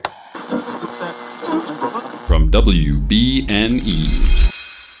WBNE.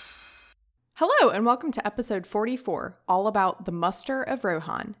 Hello, and welcome to episode 44, all about the Muster of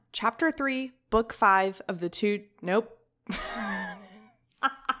Rohan, Chapter 3, Book 5 of the two... Nope.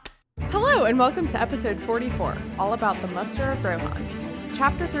 Hello, and welcome to episode 44, all about the Muster of Rohan,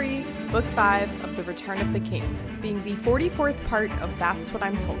 Chapter 3, Book 5 of The Return of the King, being the 44th part of That's What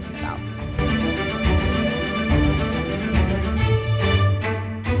I'm Talking About.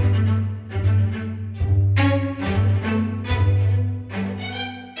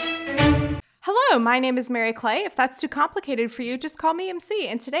 Hello, my name is Mary Clay. If that's too complicated for you, just call me MC.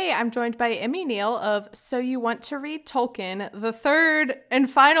 And today I'm joined by Emmy Neal of So You Want to Read Tolkien, the third and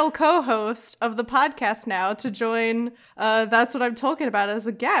final co-host of the podcast now to join That's What I'm Talking About as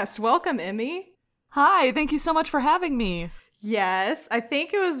a guest. Welcome, Emmy. Hi, thank you so much for having me. Yes, I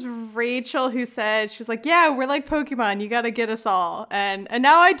think it was Rachel who said, she was like, yeah, we're like Pokemon. You got to get us all. And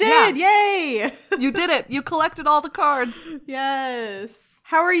now I did. Yeah. Yay. You did it. You collected all the cards. Yes.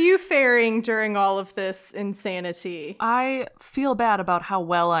 How are you faring during all of this insanity? I feel bad about how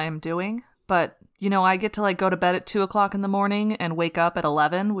well I am doing, but you know, I get to go to bed at 2 o'clock in the morning and wake up at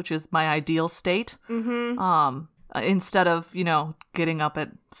 11, which is my ideal state. Mm-hmm. Instead of, getting up at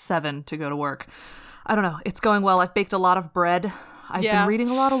 7 to go to work. I don't know. It's going well. I've baked a lot of bread. I've been reading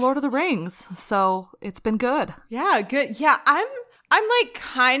a lot of Lord of the Rings, so it's been good. Yeah, good. Yeah, I'm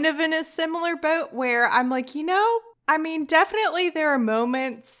kind of in a similar boat where I'm like, definitely there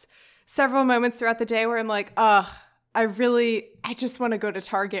are several moments throughout the day where I'm like, I just want to go to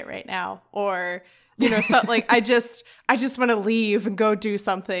Target right now. Or, I just want to leave and go do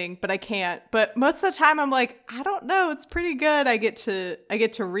something, but I can't. But most of the time I'm like, I don't know. It's pretty good. I get to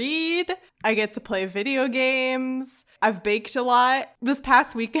read. I get to play video games. I've baked a lot. This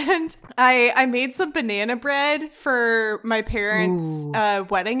past weekend, I made some banana bread for my parents'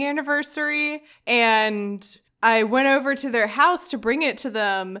 wedding anniversary. And I went over to their house to bring it to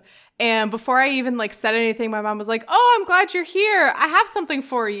them. And before I even said anything, my mom was like, "Oh, I'm glad you're here. I have something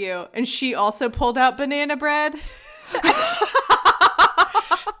for you." And she also pulled out banana bread.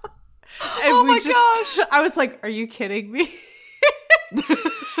 Oh my gosh. I was like, "Are you kidding me?"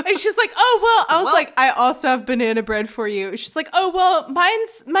 And she's like, "Oh, well," I was like, "I also have banana bread for you." She's like, "Oh, well,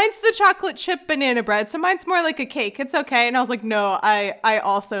 mine's the chocolate chip banana bread. So mine's more like a cake. It's okay." And I was like, "No, I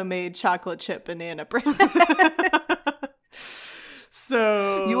also made chocolate chip banana bread."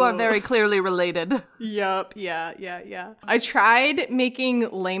 So you are very clearly related. Yup. Yeah. I tried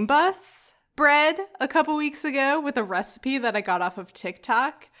making lame bus bread a couple weeks ago with a recipe that I got off of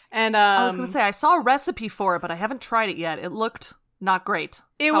TikTok. And I was going to say, I saw a recipe for it, but I haven't tried it yet. It looked not great.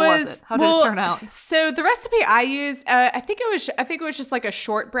 How was it? How did it turn out? So the recipe I used, I think it was just like a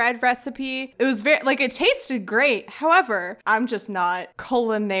shortbread recipe. It was very it tasted great. However, I'm just not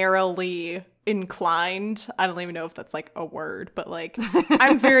culinarily inclined. I don't even know if that's a word, but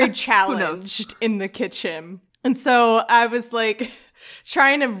I'm very challenged in the kitchen. And so I was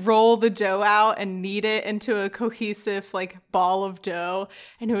trying to roll the dough out and knead it into a cohesive ball of dough,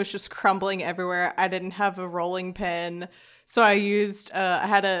 and it was just crumbling everywhere. I didn't have a rolling pin. So I used, I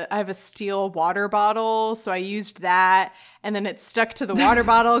have a steel water bottle. So I used that, and then it stuck to the water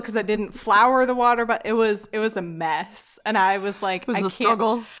bottle because I didn't flour the water, but it was a mess. And I was like, it was a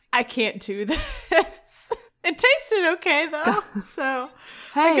struggle. I can't do this. It tasted okay though. So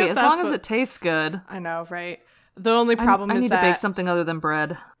hey, as long as it tastes good. I know, right? The only problem is that I need to bake something other than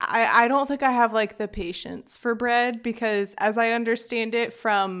bread. I don't think I have the patience for bread because, as I understand it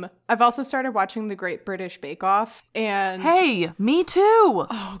I've also started watching The Great British Bake Off, and hey, me too.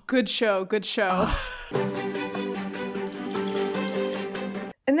 Oh, good show.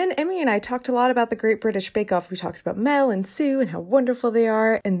 And then Emmy and I talked a lot about The Great British Bake Off. We talked about Mel and Sue and how wonderful they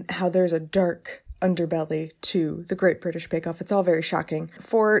are and how there's a dark underbelly to The Great British Bake Off. It's all very shocking.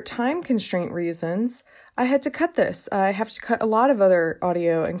 For time constraint reasons, I had to cut this. I have to cut a lot of other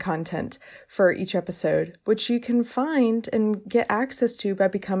audio and content for each episode, which you can find and get access to by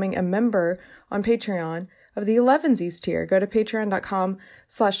becoming a member on Patreon of the 11sies tier. Go to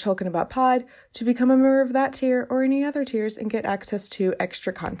patreon.com/talkingaboutpod to become a member of that tier or any other tiers and get access to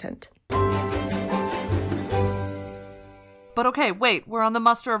extra content. But okay, wait, we're on the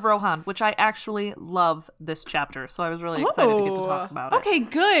Muster of Rohan, which I actually love this chapter, so I was really excited to get to talk about it. Okay,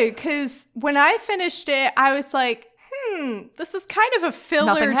 good, because when I finished it, I was like, this is kind of a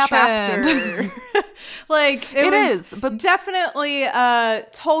filler Nothing happened. chapter. Like, it was but definitely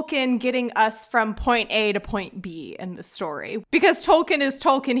Tolkien getting us from point A to point B in the story. Because Tolkien is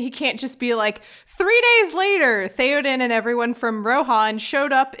Tolkien, he can't just be like, 3 days later, Theoden and everyone from Rohan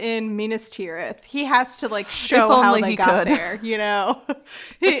showed up in Minas Tirith. He has to, like, show how they got there, you know?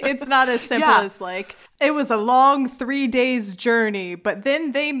 It's not as simple as, like, it was a long 3 days journey, but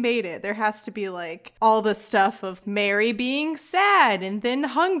then they made it. There has to be, like, all the stuff of Mary being sad and then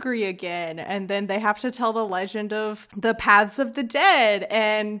hungry again. And then they have to tell the legend of the paths of the dead.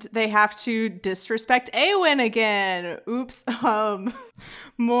 And they have to disrespect Éowyn again. Oops.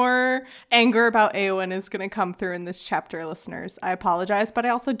 More anger about Éowyn is going to come through in this chapter, listeners. I apologize, but I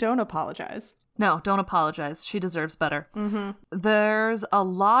also don't apologize. No, don't apologize. She deserves better. There's a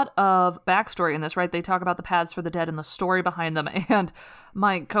lot of backstory in this, right? They talk about the paths for the dead and the story behind them. And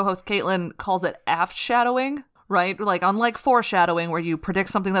my co-host Caitlin calls it aft shadowing, right? Like, unlike foreshadowing, where you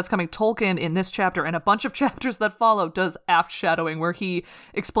predict something that's coming, Tolkien in this chapter and a bunch of chapters that follow does aft shadowing, where he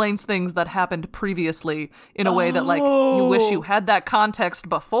explains things that happened previously in a way that, like, you wish you had that context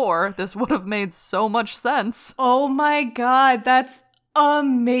before. This would have made so much sense. Oh my God, that's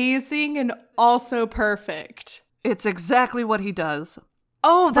amazing and also perfect. It's exactly what he does.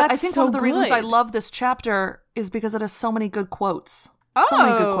 Oh, that's I think so one of the reasons good. I love this chapter is because it has so many good quotes. Oh. So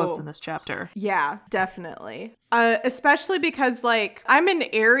many good quotes in this chapter. Yeah, definitely. Especially because, like, I'm an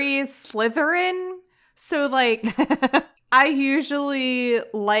Aries Slytherin, so, like, I usually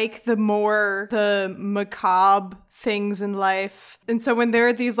like the macabre things in life. And so when there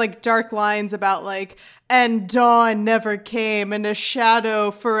are these, like, dark lines about, like, and dawn never came and a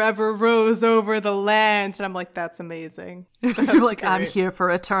shadow forever rose over the land, and I'm like, that's amazing. That's You're like, great. I'm here for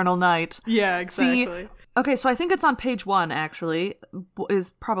eternal night. Yeah, exactly. See, okay, so I think it's on page 1, actually, is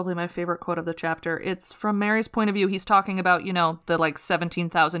probably my favorite quote of the chapter. It's from Mary's point of view. He's talking about, you know, the, like,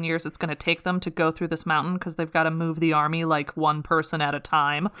 17,000 years it's going to take them to go through this mountain because they've got to move the army, like, one person at a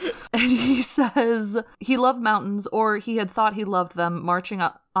time. And he says he loved mountains, or he had thought he loved them, marching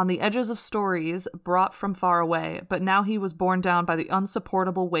up on the edges of stories brought from far away, but now he was borne down by the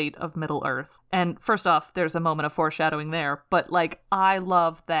unsupportable weight of Middle-earth. And first off, there's a moment of foreshadowing there, but, like, I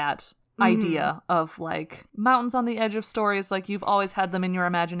love that idea of, like, mountains on the edge of stories, like, you've always had them in your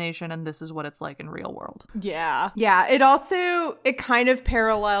imagination, and this is what it's like in real world. Yeah. It kind of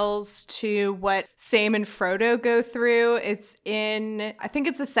parallels to what Sam and Frodo go through. It's in, I think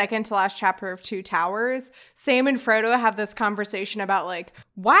it's the second to last chapter of Two Towers. Sam and Frodo have this conversation about, like,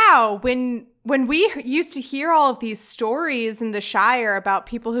 wow, when we used to hear all of these stories in the Shire about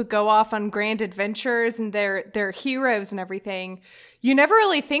people who go off on grand adventures and they're heroes and everything, you never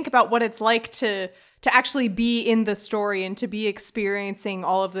really think about what it's like to actually be in the story and to be experiencing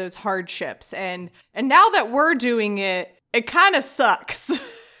all of those hardships. And now that we're doing it, it kind of sucks.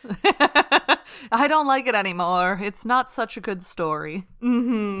 I don't like it anymore. It's not such a good story.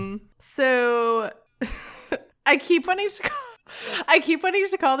 So I keep wanting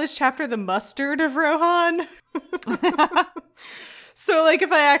to call this chapter the mustard of Rohan. So, like,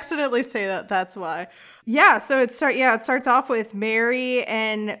 if I accidentally say that, that's why. Yeah, so it starts off with Mary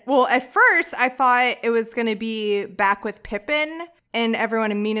and, well, at first I thought it was going to be back with Pippin and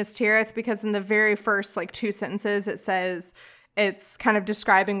everyone in Minas Tirith, because in the very first, like, 2 sentences it says it's kind of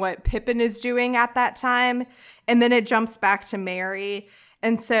describing what Pippin is doing at that time, and then it jumps back to Mary.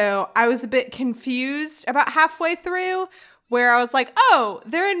 And so I was a bit confused about halfway through, where I was like, oh,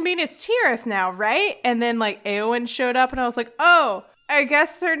 they're in Minas Tirith now, right? And then, like, Éowyn showed up and I was like, oh, I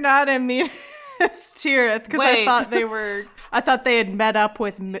guess they're not in Minas Tirith, because I thought they had met up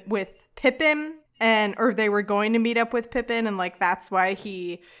with Pippin, or they were going to meet up with Pippin, and, like, that's why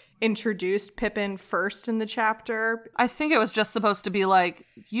he introduced Pippin first in the chapter. I think it was just supposed to be like,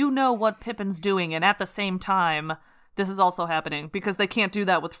 you know what Pippin's doing, and at the same time, this is also happening, because they can't do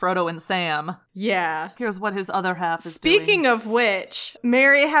that with Frodo and Sam. Yeah. Here's what his other half is doing. Speaking of which,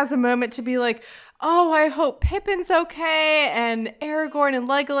 Mary has a moment to be like, oh, I hope Pippin's okay, and Aragorn and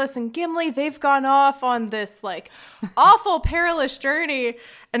Legolas and Gimli, they've gone off on this, like, awful, perilous journey.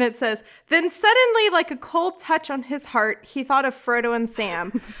 And it says, then suddenly, like a cold touch on his heart, he thought of Frodo and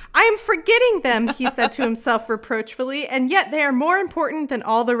Sam. I am forgetting them, he said to himself reproachfully, and yet they are more important than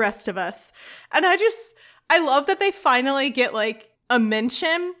all the rest of us. And I love that they finally get, like, a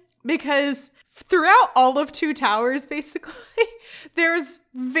mention, because throughout all of Two Towers, basically, there's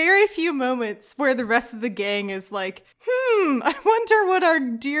very few moments where the rest of the gang is like, I wonder what our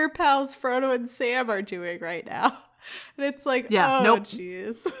dear pals Frodo and Sam are doing right now. And it's like, yeah, oh, nope.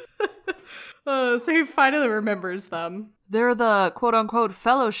 jeez. So he finally remembers them. they're the quote-unquote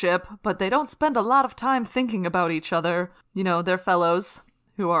fellowship, but they don't spend a lot of time thinking about each other. You know, they're fellows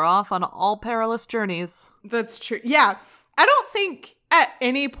who are off on all perilous journeys. That's true. Yeah. I don't think at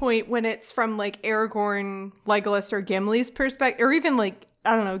any point when it's from, like, Aragorn, Legolas, or Gimli's perspective, or even, like,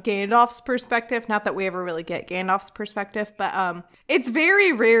 I don't know, Gandalf's perspective, not that we ever really get Gandalf's perspective, but it's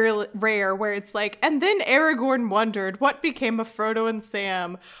very rare where it's like, and then Aragorn wondered what became of Frodo and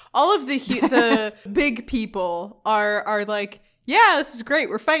Sam. All of the big people are like, yeah, this is great,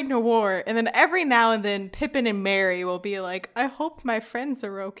 we're fighting a war. And then every now and then Pippin and Merry will be like, I hope my friends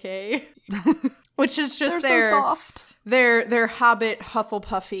are okay. Which is just They're so soft. Their Hobbit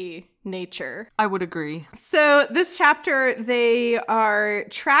Hufflepuffy nature. I would agree. So this chapter, they are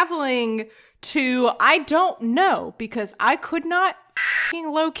traveling to, I don't know, because I could not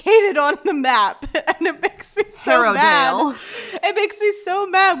locate it on the map. And it makes me so mad. It makes me so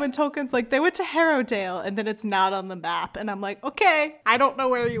mad when Tolkien's like, they went to Harrowdale, and then it's not on the map. And I'm like, okay, I don't know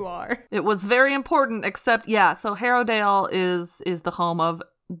where you are. It was very important, except, yeah, so Harrowdale is the home of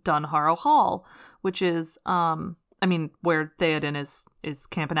Dunharrow Hall, which is, where Theoden is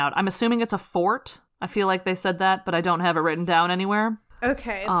camping out. I'm assuming it's a fort. I feel like they said that, but I don't have it written down anywhere.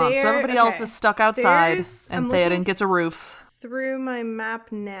 Okay. So everybody else is stuck outside, and Theoden gets a roof. Through my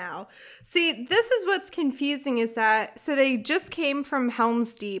map now. See, this is what's confusing is that, so they just came from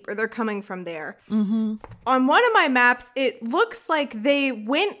Helm's Deep, or they're coming from there. Mm-hmm. On one of my maps, it looks like they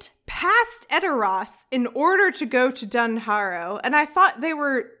went past Edoras in order to go to Dunharrow, and I thought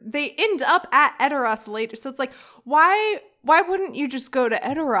they end up at Edoras later. So it's like, why wouldn't you just go to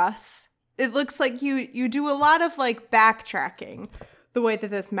Edoras? It looks like you do a lot of like backtracking the way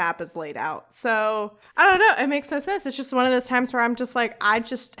that this map is laid out. So I don't know. It makes no sense. It's just one of those times where I'm just like, I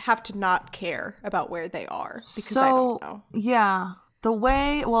just have to not care about where they are because I don't know. Yeah.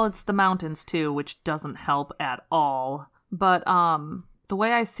 It's the mountains too, which doesn't help at all. But the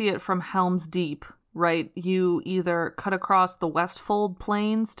way I see it from Helm's Deep, right, you either cut across the Westfold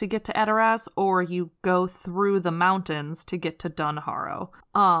Plains to get to Edoras, or you go through the mountains to get to Dunharrow.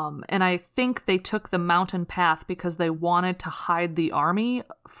 And I think they took the mountain path because they wanted to hide the army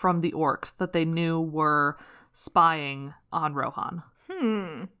from the orcs that they knew were spying on Rohan.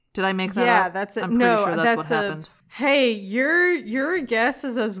 Did I make that up? Yeah, that's it. I'm pretty sure that's what happened. Hey, your guess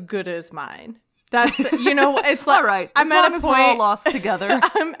is as good as mine. That's, it's like, all right, as long as we're all lost together.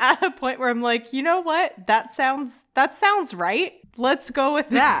 I'm at a point where I'm like, you know what? That sounds right. Let's go with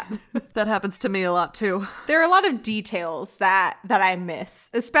that. That happens to me a lot too. There are a lot of details that I miss,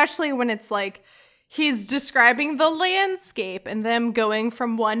 especially when it's like he's describing the landscape and them going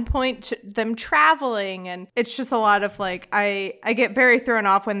from one point to them traveling. And it's just a lot of like, I get very thrown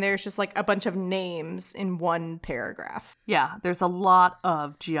off when there's just like a bunch of names in one paragraph. Yeah, there's a lot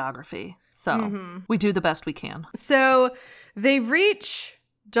of geography. So we do the best we can. So they reach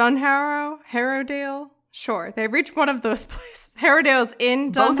Dunharrow, Harrowdale. Sure, they reach one of those places. Harrowdale's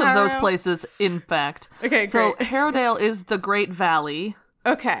in Dunharrow. Both of those places, in fact. Okay, so great. Harrowdale is the Great Valley.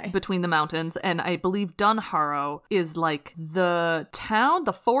 Okay. Between the mountains, and I believe Dunharrow is like the town,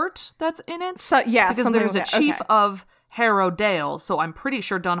 the fort that's in it. So yeah, because there's a chief of Harrowdale, so I'm pretty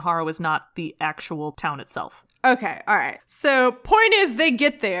sure Dunharrow is not the actual town itself. Okay, all right. So point is they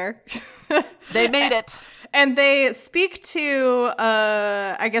get there. They made it. And they speak to,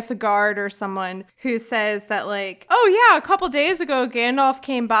 I guess, a guard or someone who says that, like, oh, yeah, a couple days ago, Gandalf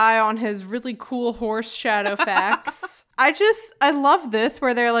came by on his really cool horse Shadowfax. I love this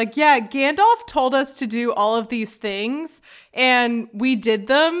where they're like, yeah, Gandalf told us to do all of these things, and we did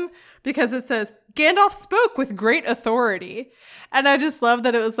them because it says, Gandalf spoke with great authority. And I just love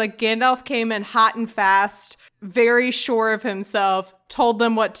that it was like Gandalf came in hot and fast, very sure of himself, told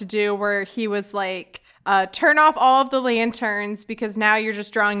them what to do, where he was like, turn off all of the lanterns because now you're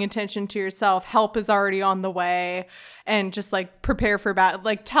just drawing attention to yourself. Help is already on the way, and just like prepare for battle,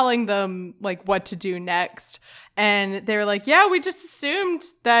 like telling them like what to do next. And they were like, yeah, we just assumed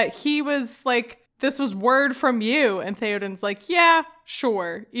that he was like, this was word from you. And Theoden's like, yeah,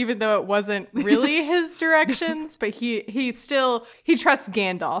 sure. Even though it wasn't really his directions, but he trusts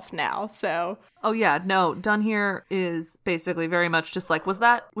Gandalf now. So. Oh yeah, no, Dunhere is basically very much just like, was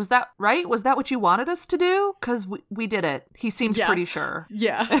that right? Was that what you wanted us to do? Because we did it. He seemed pretty sure.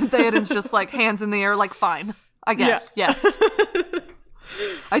 Yeah. And Theoden's just like hands in the air, like, fine, I guess, yes.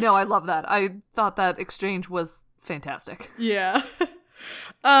 I know, I love that. I thought that exchange was fantastic. Yeah.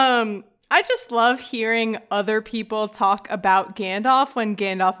 I just love hearing other people talk about Gandalf when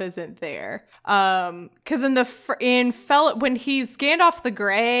Gandalf isn't there. Because when he's Gandalf the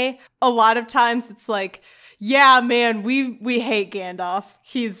Grey, a lot of times it's like, yeah, man, we hate Gandalf.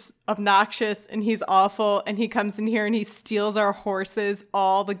 He's obnoxious and he's awful, and he comes in here and he steals our horses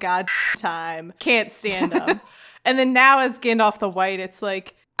all the god time. Can't stand him. And then now as Gandalf the White, it's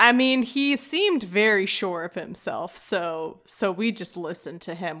like, I mean, he seemed very sure of himself, so we just listened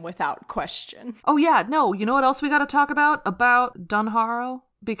to him without question. Oh yeah, no, you know what else we gotta talk about Dunharrow?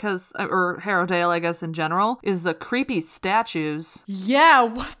 Because, or Harrowdale, I guess, in general, is the creepy statues. Yeah,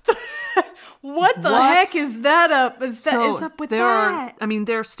 what the heck is that up? Is up with that? I mean,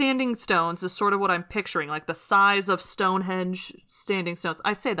 they're standing stones is sort of what I'm picturing, like the size of Stonehenge standing stones.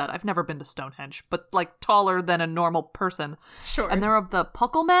 I say that, I've never been to Stonehenge, but like taller than a normal person. Sure. And they're of the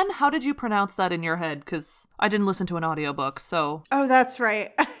Pucklemen? How did you pronounce that in your head? Because I didn't listen to an audiobook, so... Oh, that's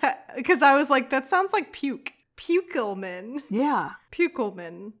right. Because I was like, that sounds like puke. Pukelman. Yeah.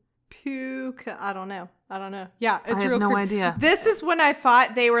 Pukelman. I don't know. Yeah, it's real. I have no idea. This is when I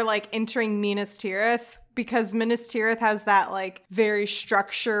thought they were like entering Minas Tirith, because Minas Tirith has that like very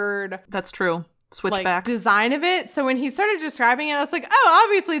structured. That's true. Switchback design of it. So when he started describing it, I was like, oh,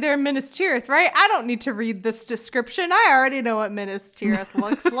 obviously they're Minas Tirith, right? I don't need to read this description. I already know what Minas Tirith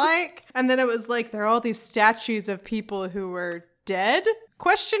looks like. And then it was like, there are all these statues of people who were dead? ?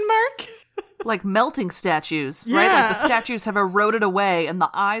 Like melting statues, right? Like the statues have eroded away and the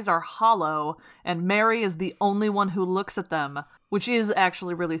eyes are hollow, and Mary is the only one who looks at them, which is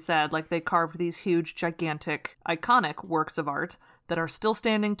actually really sad. Like, they carved these huge, gigantic, iconic works of art that are still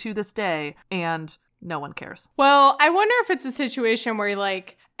standing to this day, and no one cares. Well, I wonder if it's a situation where,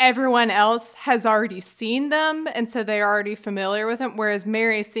 like, everyone else has already seen them, and so they're already familiar with them, whereas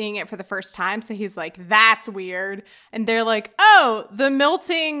Mary's seeing it for the first time, so he's like, that's weird. And they're like, oh, the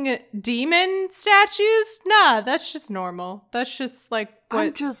melting demon statues? Nah, that's just normal. That's just, like,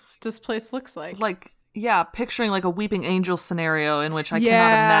 what this place looks like. Like, yeah, picturing, like, a Weeping Angel scenario in which I cannot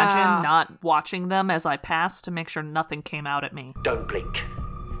imagine not watching them as I pass to make sure nothing came out at me. Don't blink.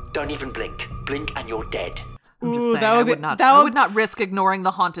 Don't even blink. Blink and you're dead. I'm just saying, I would not risk ignoring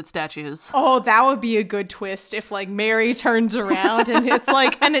the haunted statues. Oh, that would be a good twist if, like, Mary turns around and it's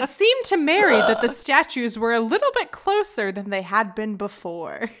like, and it seemed to Mary that the statues were a little bit closer than they had been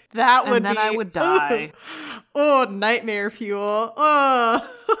before. That would be. And then I would die. Oh, nightmare fuel. Oh.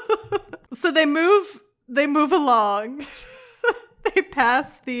 So they move along. They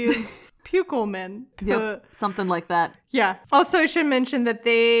pass these Pukelmen. Yep, something like that. Yeah. Also, I should mention that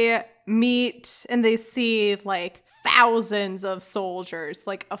they meet and they see like thousands of soldiers,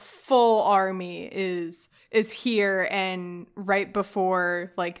 like a full army is here, and right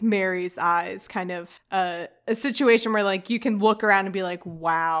before like Mary's eyes, kind of a situation where like you can look around and be like,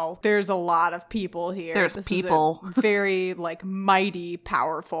 wow, there's a lot of people here. This people. Is a very like mighty,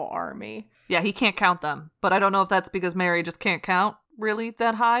 powerful army. Yeah, he can't count them, but I don't know if that's because Mary just can't count really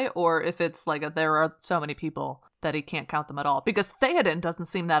that high, or if it's like there are so many people that he can't count them at all, because Theoden doesn't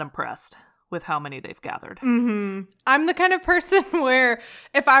seem that impressed with how many they've gathered. Mm-hmm. I'm the kind of person where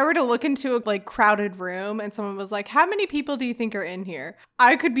if I were to look into a like crowded room and someone was like, how many people do you think are in here?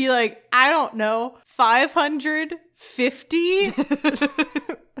 I could be like, I don't know, 550?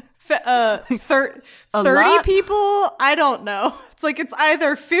 30 people? I don't know. It's like it's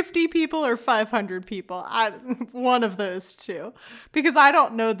either 50 people or 500 people. One of those two. Because I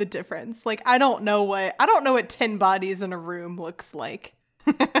don't know the difference. Like I don't know what 10 bodies in a room looks like.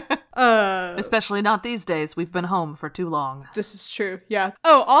 Especially not these days. We've been home for too long. This is true. Yeah.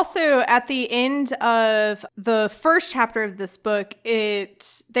 Oh, also at the end of the first chapter of this book,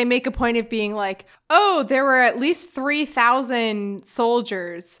 they make a point of being like, oh, there were at least 3,000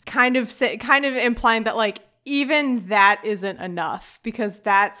 soldiers, kind of implying that like even that isn't enough, because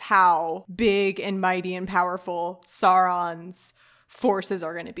that's how big and mighty and powerful Sauron's forces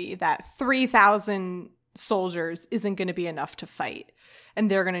are going to be. That 3,000 soldiers isn't going to be enough to fight. And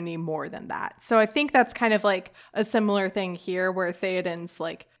they're going to need more than that. So I think that's kind of like a similar thing here where Theoden's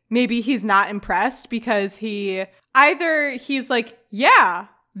like, maybe he's not impressed because he's like, yeah,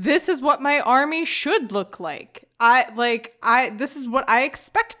 this is what my army should look like. This is what I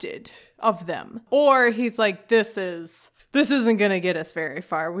expected of them. Or he's like, this isn't going to get us very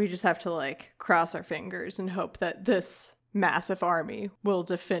far. We just have to like cross our fingers and hope that this massive army will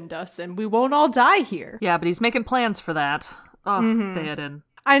defend us and we won't all die here. Yeah, but he's making plans for that. Oh, Theoden.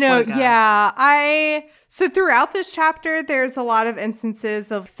 I know, yeah. So throughout this chapter, there's a lot of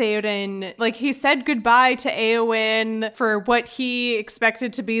instances of Theoden, like he said goodbye to Éowyn for what he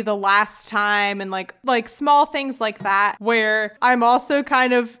expected to be the last time, and like small things like that, where I'm also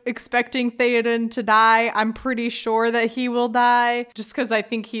kind of expecting Theoden to die. I'm pretty sure that he will die, just because I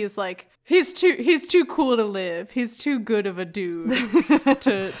think he's like He's too cool to live. He's too good of a dude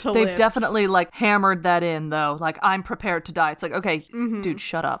to They've live. definitely like hammered that in though. Like, I'm prepared to die. It's like, okay, dude,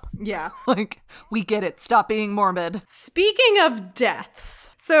 shut up. Yeah. Like, we get it. Stop being morbid. Speaking of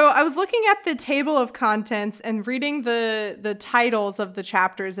deaths, so I was looking at the table of contents and reading the titles of the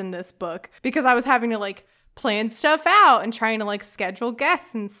chapters in this book because I was having to like plan stuff out and trying to like schedule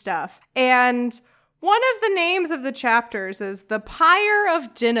guests and stuff. And one of the names of the chapters is The Pyre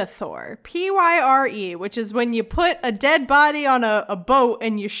of Denethor, Pyre, which is when you put a dead body on a boat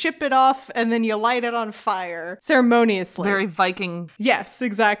and you ship it off and then you light it on fire ceremoniously. Very Viking. Yes,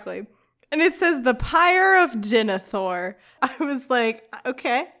 exactly. And it says The Pyre of Denethor. I was like,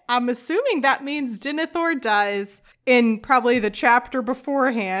 okay, I'm assuming that means Denethor dies in probably the chapter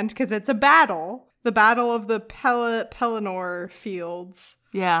beforehand because it's a battle. The Battle of the Pelennor Fields.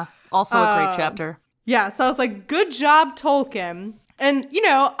 Yeah. Also a great chapter. Yeah, so I was like, good job, Tolkien. And, you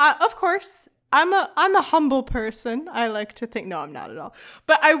know, of course, I'm a humble person. I like to think, no, I'm not at all.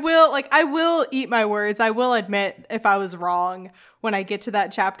 But I will eat my words. I will admit if I was wrong when I get to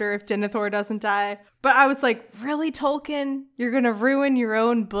that chapter, if Denethor doesn't die. But I was like, really, Tolkien? You're going to ruin your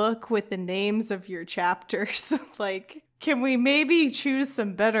own book with the names of your chapters? Like, can we maybe choose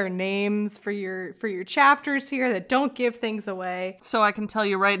some better names for your chapters here that don't give things away? So I can tell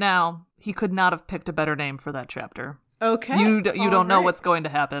you right now, he could not have picked a better name for that chapter. Okay. You don't know what's going to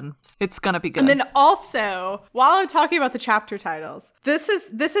happen. It's going to be good. And then also, while I'm talking about the chapter titles, this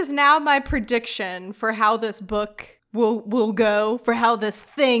is now my prediction for how this book will go, for how this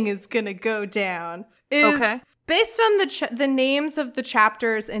thing is going to go down. Okay. Based on the names of the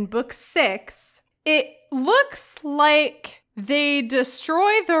chapters in book 6, it looks like they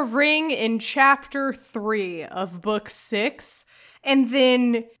destroy the ring in chapter 3 of book 6, and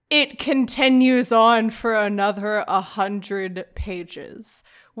then it continues on for another 100 pages,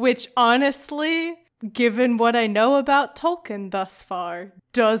 which honestly, given what I know about Tolkien thus far,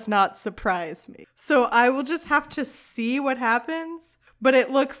 does not surprise me. So I will just have to see what happens. But it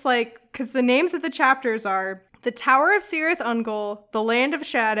looks like, because the names of the chapters are The Tower of Cirith Ungol, The Land of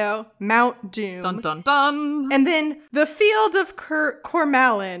Shadow, Mount Doom. Dun dun dun. And then The Field of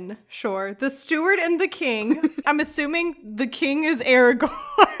Cormallen, sure. The Steward and the King. I'm assuming the king is Aragorn,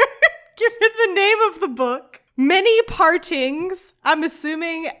 given the name of the book. Many Partings. I'm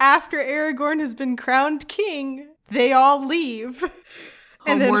assuming after Aragorn has been crowned king, they all leave.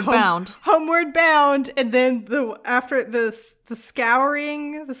 Homeward bound. Homeward bound, and then after the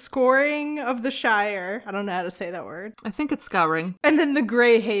scoring of the Shire. I don't know how to say that word. I think it's scouring. And then the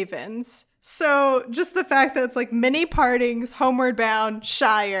Grey Havens. So just the fact that it's like many partings, homeward bound,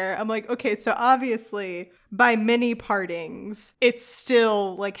 Shire. I'm like, okay, so obviously by many partings, it's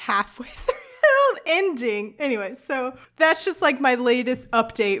still like halfway through ending. Anyway, so that's just like my latest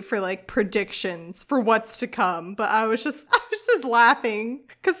update for like predictions for what's to come. But I was just laughing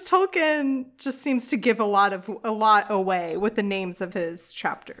because Tolkien just seems to give a lot away with the names of his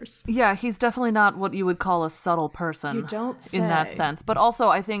chapters. Yeah, he's definitely not what you would call a subtle person. You don't say. In that sense. But also,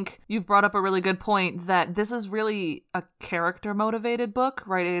 I think you've brought up a really good point that this is really a character-motivated book,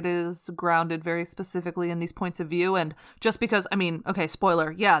 right? It is grounded very specifically in these points of view. And just because, I mean, okay,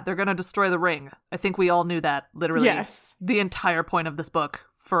 spoiler, yeah, they're going to destroy the ring. I think we all knew that, literally. Yes. The entire point of this book.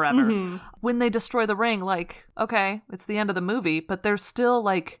 Forever. Mm-hmm. When they destroy the ring, like, okay, it's the end of the movie, but there's still,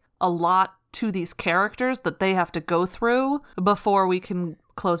 like, a lot to these characters that they have to go through before we can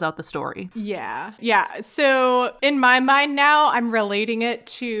close out the story. Yeah. Yeah. So in my mind now, I'm relating it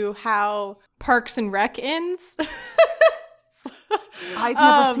to how Parks and Rec ends. I've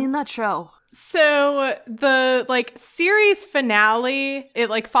never seen that show. So the like series finale, it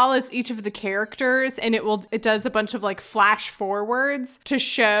like follows each of the characters and it does a bunch of like flash forwards to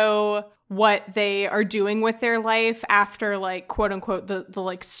show what they are doing with their life after like quote unquote the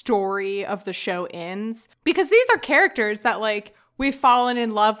like story of the show ends. Because these are characters that like we've fallen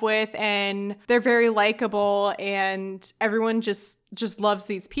in love with and they're very likable and everyone just loves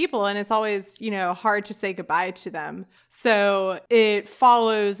these people and it's always, you know, hard to say goodbye to them. So it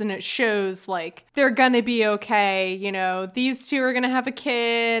follows and it shows like they're gonna be okay, you know, these two are gonna have a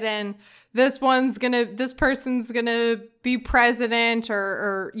kid and this person's gonna be president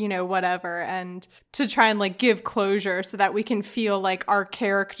or you know, whatever, and to try and like give closure so that we can feel like our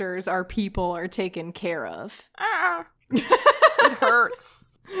characters, our people are taken care of. It hurts.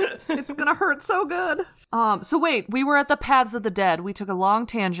 It's gonna hurt so good. So wait, we were at the Paths of the Dead. We took a long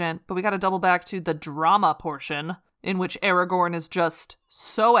tangent, but we gotta double back to the drama portion, in which Aragorn is just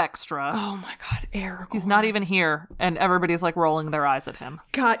so extra. Oh my god, Aragorn. He's not even here, and everybody's like rolling their eyes at him.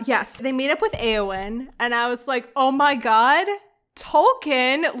 God, yes. They meet up with Éowyn, and I was like, oh my god,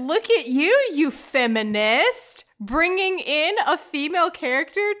 Tolkien, look at you feminist, bringing in a female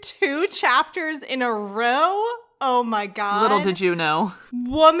character 2 chapters in a row. Oh my God. Little did you know.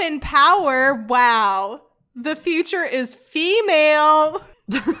 Woman power. Wow. The future is female.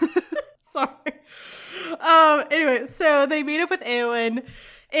 Sorry. Anyway, so they meet up with Eowyn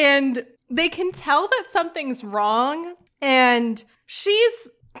and they can tell that something's wrong. And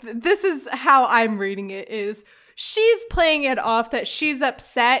this is how I'm reading it, is she's playing it off that she's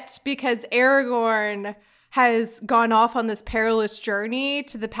upset because Aragorn has gone off on this perilous journey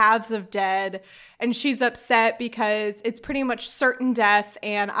to the paths of dead. And she's upset because it's pretty much certain death.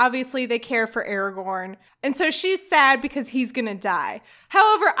 And obviously they care for Aragorn. And so she's sad because he's going to die.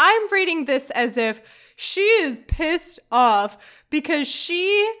 However, I'm reading this as if she is pissed off because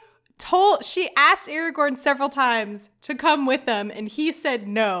she asked Aragorn several times to come with them and he said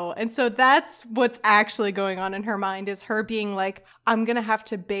no. And so that's what's actually going on in her mind, is her being like, I'm going to have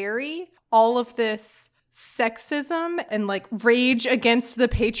to bury all of this sexism and like rage against the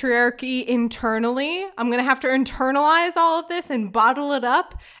patriarchy internally. I'm going to have to internalize all of this and bottle it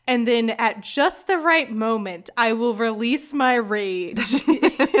up. And then at just the right moment, I will release my rage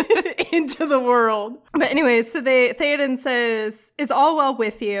into the world. But anyway, so Theoden says, is all well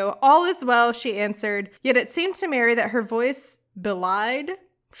with you? All is well, she answered. Yet it seemed to Mary that her voice belied.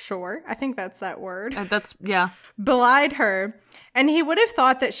 Sure, I think that's that word. Belied her. And he would have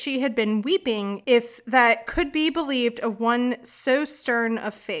thought that she had been weeping, if that could be believed of one so stern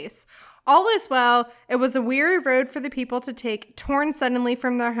of face. All is well. It was a weary road for the people to take, torn suddenly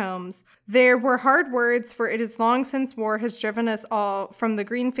from their homes. There were hard words, for it is long since war has driven us all from the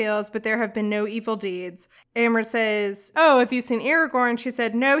green fields, but there have been no evil deeds. Eomer says, oh, have you seen Aragorn? She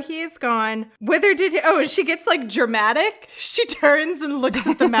said, no, he is gone. Whither did he... Oh, and she gets like dramatic. She turns and looks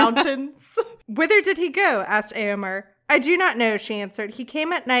at the mountains. Whither did he go? Asked Eomer. I do not know, she answered. He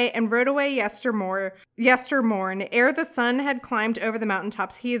came at night and rode away yestermorn. Ere the sun had climbed over the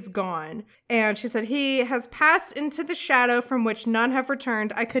mountaintops, he is gone. And she said, he has passed into the shadow from which none have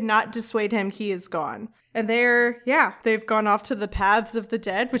returned. I could not dissuade him. He is gone. And they've gone off to the paths of the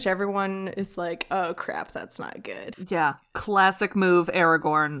dead, which everyone is like, oh crap, that's not good. Yeah, classic move,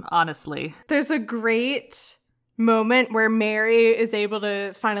 Aragorn, honestly. There's a great moment where Mary is able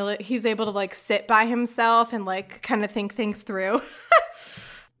to he's able to like sit by himself and like kind of think things through.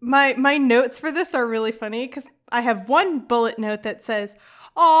 My notes for this are really funny because I have one bullet note that says,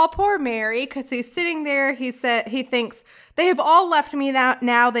 "Oh, poor Mary," because he's sitting there. He thinks, they have all left me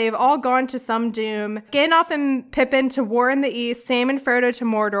now. They have all gone to some doom. Gandalf and Pippin to war in the east, Sam and Frodo to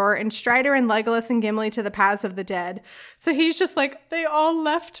Mordor, and Strider and Legolas and Gimli to the paths of the dead. So he's just like, they all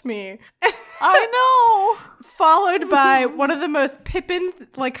left me. I know. Followed by one of the most Pippin,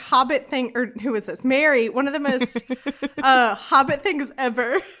 like, Hobbit thing, or who is this? Mary, one of the most Hobbit things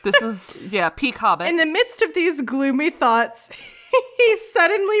ever. This is, peak Hobbit. In the midst of these gloomy thoughts, he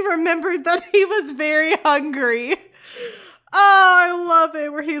suddenly remembered that he was very hungry. Oh, I love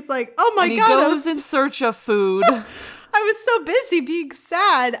it, where he's like, oh my God. He goes in search of food. I was so busy being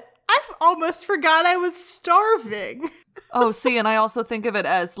sad, I almost forgot I was starving. Oh, see, and I also think of it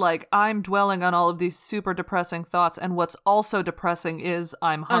as like, I'm dwelling on all of these super depressing thoughts, and what's also depressing is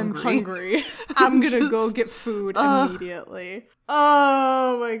I'm hungry. I'm gonna go get food immediately.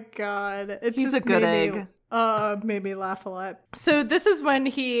 Oh my God. He's a good egg. Made me laugh a lot. So this is when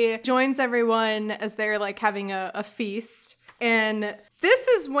he joins everyone as they're like having a feast. And this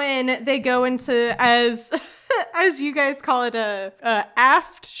is when they go into, as you guys call it, a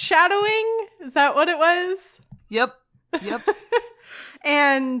aft shadowing. Is that what it was? Yep.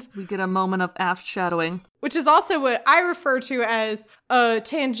 And we get a moment of aft shadowing, which is also what I refer to as a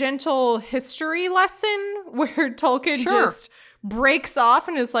tangential history lesson, where Tolkien just breaks off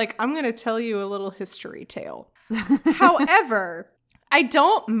and is like, I'm going to tell you a little history tale. However, I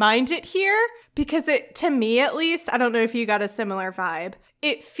don't mind it here because it, to me at least, I don't know if you got a similar vibe.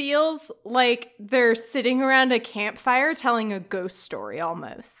 It feels like they're sitting around a campfire telling a ghost story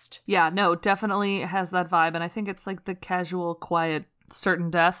almost. Yeah, no, definitely has that vibe. And I think it's like the casual, quiet, certain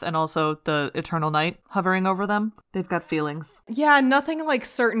death and also the eternal night hovering over them. They've got feelings. Yeah, nothing like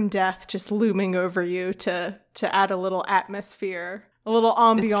certain death just looming over you to add a little atmosphere. A little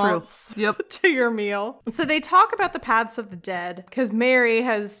ambiance to your meal. So they talk about the paths of the dead because Mary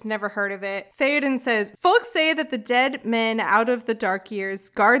has never heard of it. Theoden says, folks say that the dead men out of the dark years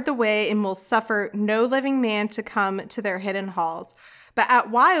guard the way and will suffer no living man to come to their hidden halls. But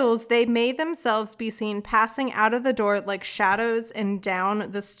at whiles they may themselves be seen passing out of the door like shadows and down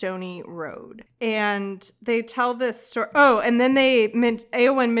the stony road. And they tell this story. Oh, and then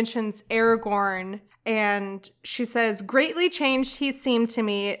Eowyn mentions Aragorn And she says, greatly changed he seemed to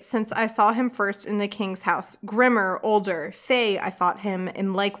me since I saw him first in the king's house. Grimmer, older, fey, I thought him,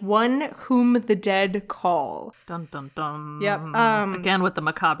 and like one whom the dead call. Dun, dun, dun. Yep. Again with the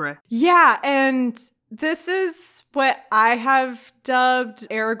macabre. Yeah, and this is what I have dubbed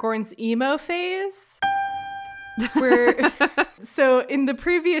Aragorn's emo phase. Where, so in the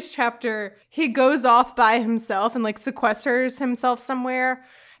previous chapter, he goes off by himself and like sequesters himself somewhere,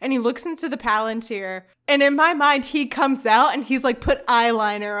 and he looks into the Palantir, and in my mind, he comes out and he's like put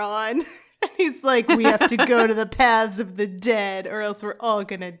eyeliner on. And he's like, we have to go to the paths of the dead or else we're all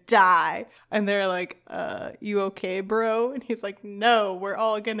gonna die. And they're like, you okay, bro? And he's like, no, we're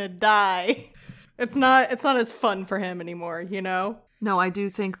all gonna die. It's not as fun for him anymore, you know? No, I do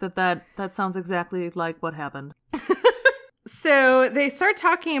think that sounds exactly like what happened. So they start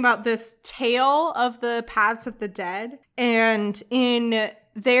talking about this tale of the paths of the dead. And in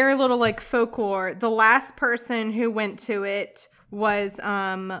their little like folklore, the last person who went to it was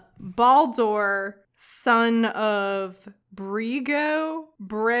Baldur, son of Brego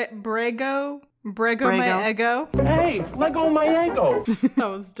my ego. Hey, let go of my ego. That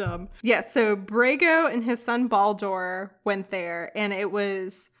was dumb. Yeah, so Brego and his son Baldur went there, and it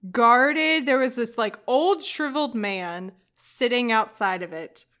was guarded. There was this like old shriveled man sitting outside of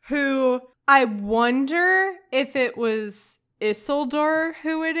it, who I wonder if it was Isildur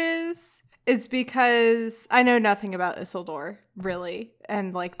who it is because I know nothing about Isildur, really,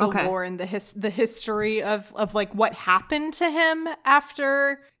 and like the lore and the history of like what happened to him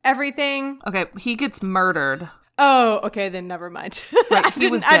after everything. Okay, he gets murdered. Oh, okay, then never mind. Right,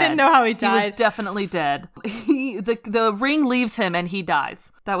 I didn't know how he died. He was definitely dead. The ring leaves him and he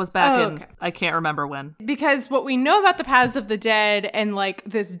dies. That was back in, I can't remember when. Because what we know about the Paths of the Dead and like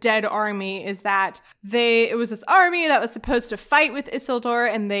this dead army is that it was this army that was supposed to fight with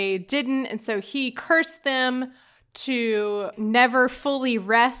Isildur and they didn't. And so he cursed them to never fully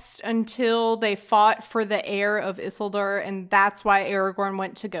rest until they fought for the heir of Isildur, and that's why Aragorn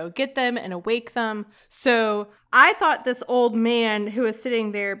went to go get them and awake them. So I thought this old man who was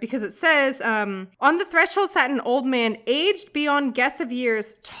sitting there, because it says, on the threshold sat an old man, aged beyond guess of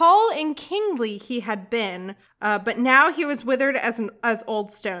years, tall and kingly he had been, but now he was withered as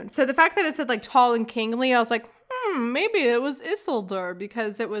old stone. So the fact that it said like tall and kingly, I was like, maybe it was Isildur,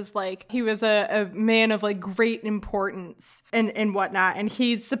 because it was like he was a man of like great importance and whatnot, and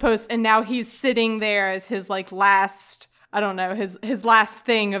now he's sitting there as his like last, I don't know, his last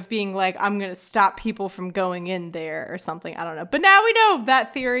thing of being like, I'm gonna stop people from going in there or something. I don't know, but now we know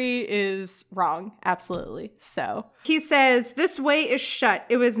that theory is wrong, absolutely. So he says, this way is shut.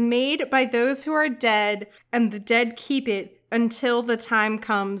 It was made by those who are dead, and the dead keep it until the time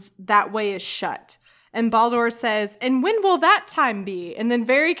comes. That way is shut. And Baldur says, and when will that time be? And then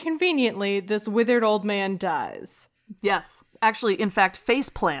very conveniently, this withered old man dies. Yes. Actually, in fact, face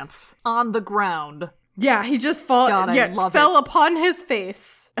plants on the ground. Yeah, he just fell upon his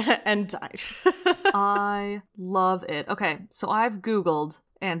face and died. I love it. Okay, so I've Googled,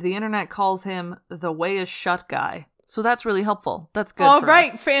 and the internet calls him the way is shut guy. So that's really helpful. That's good. All for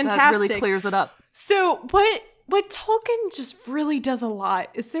right, us. fantastic. That really clears it up. So what Tolkien just really does a lot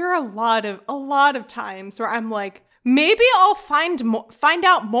is there are a lot of times where I'm like, maybe I'll find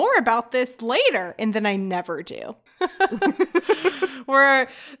out more about this later, and then I never do. Where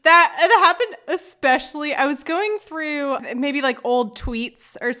that happened, especially I was going through maybe like old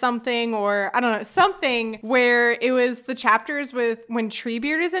tweets or something, or I don't know, something where it was the chapters with when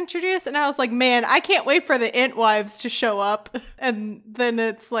Treebeard is introduced, and I was like, man, I can't wait for the Entwives to show up, and then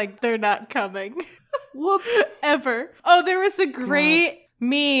it's like they're not coming. Whoops. Ever. Oh, there was a great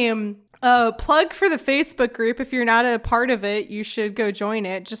meme. Plug for the Facebook group. If you're not a part of it, you should go join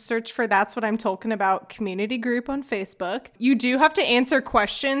it. Just search for That's What I'm Talking About community group on Facebook. You do have to answer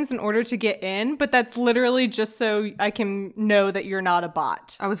questions in order to get in, but that's literally just so I can know that you're not a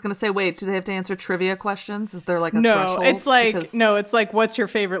bot. I was going to say, wait, do they have to answer trivia questions? Is there like a threshold? It's like, what's your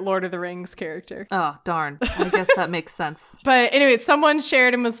favorite Lord of the Rings character? Oh, darn. I guess that makes sense. But anyway, someone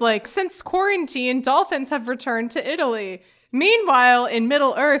shared and was like, since quarantine, dolphins have returned to Italy. Meanwhile, in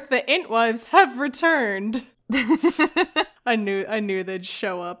Middle-earth, the Entwives have returned. I knew they'd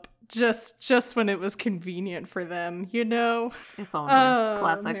show up just when it was convenient for them, you know? If only.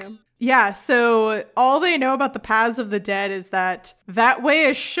 Classic. Man. Yeah, so all they know about the Paths of the Dead is that way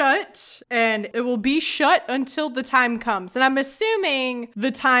is shut, and it will be shut until the time comes. And I'm assuming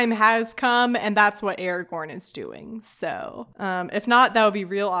the time has come, and that's what Aragorn is doing. So, if not, that would be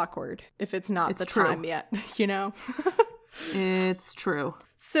real awkward if it's not the time yet, you know? It's true.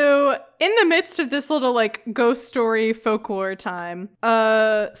 So, in the midst of this little, like, ghost story folklore time,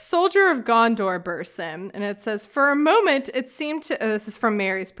 a soldier of Gondor bursts in, and it says, for a moment, it seemed to, this is from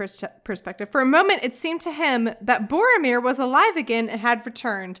Mary's perspective, for a moment, it seemed to him that Boromir was alive again and had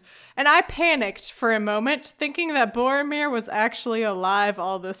returned. And I panicked for a moment, thinking that Boromir was actually alive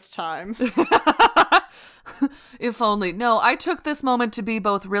all this time. If only. No, I took this moment to be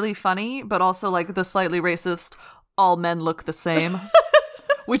both really funny, but also, like, the slightly racist, all men look the same.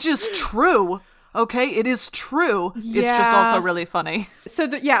 Which is true. Okay, it is true. Yeah. It's just also really funny. So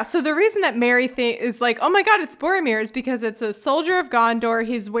the reason that Mary is like, oh my god, it's Boromir, is because it's a soldier of Gondor.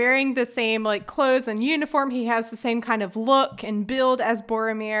 He's wearing the same like clothes and uniform. He has the same kind of look and build as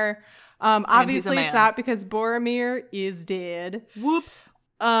Boromir. Obviously, it's not because Boromir is dead. Whoops.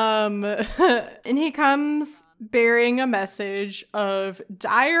 And he comes bearing a message of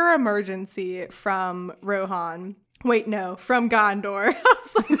dire emergency from Rohan. Wait, no, from Gondor. I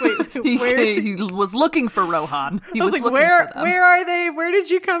was like, wait, where's he was looking for Rohan. I was like, where are they? Where did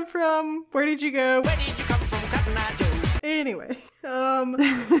you come from? Where did you go? Where did you come from, Cotton Eye Joe? Anyway,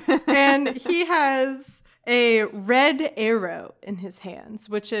 and he has a red arrow in his hands,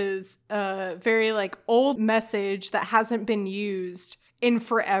 which is a very like old message that hasn't been used in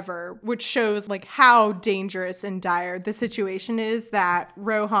forever, which shows like how dangerous and dire the situation is that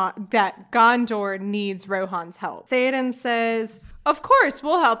Gondor needs Rohan's help. Theoden says, of course,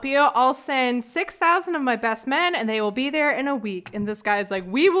 we'll help you. I'll send 6,000 of my best men and they will be there in a week. And this guy's like,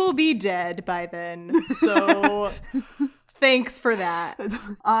 we will be dead by then. So thanks for that.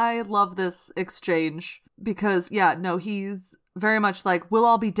 I love this exchange because, he's very much like, we'll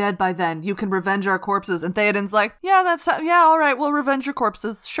all be dead by then. You can revenge our corpses. And Theoden's like, all right, we'll revenge your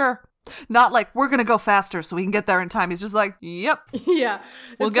corpses. Sure. Not like, we're going to go faster so we can get there in time. He's just like, yep. Yeah.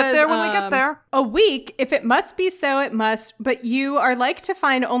 We'll get there when we get there. A week, if it must be so, it must. But you are like to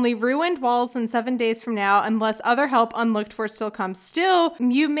find only ruined walls in 7 days from now, unless other help unlooked for still comes. Still,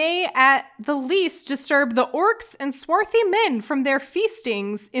 you may at the least disturb the orcs and swarthy men from their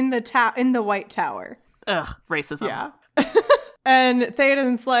feastings in the White Tower. Ugh, racism. Yeah. And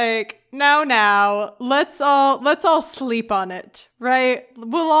Theoden's like, now, let's all sleep on it, right?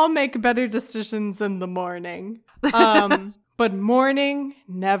 We'll all make better decisions in the morning. But morning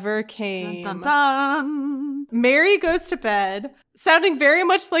never came. Dun, dun, dun. Mary goes to bed, sounding very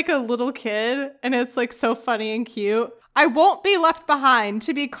much like a little kid, and it's like so funny and cute. I won't be left behind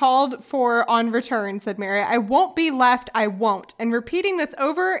to be called for on return, said Mary. I won't be left, I won't. And repeating this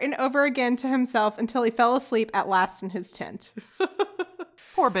over and over again to himself until he fell asleep at last in his tent.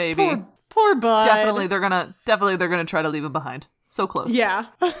 Poor baby. Poor bud. Definitely they're gonna try to leave him behind. So close. Yeah.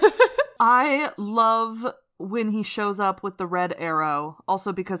 I love when he shows up with the red arrow.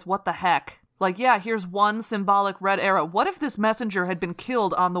 Also because what the heck? Like, yeah, here's one symbolic red arrow. What if this messenger had been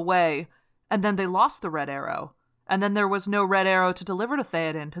killed on the way and then they lost the red arrow? And then there was no red arrow to deliver to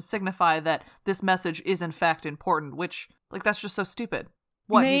Theoden to signify that this message is in fact important, which, like, that's just so stupid.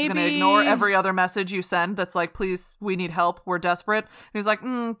 What, he's going to ignore every other message you send that's like, please, we need help, we're desperate? And he's like,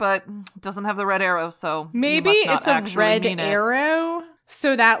 but it doesn't have the red arrow, so maybe you must not it's a red arrow,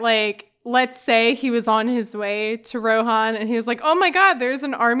 so that, like, let's say he was on his way to Rohan and he was like, oh my god, there's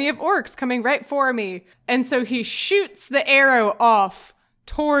an army of orcs coming right for me. And so he shoots the arrow off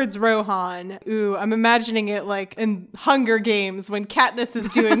towards Rohan. Ooh, I'm imagining it like in Hunger Games when Katniss is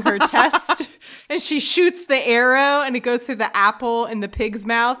doing her test and she shoots the arrow and it goes through the apple in the pig's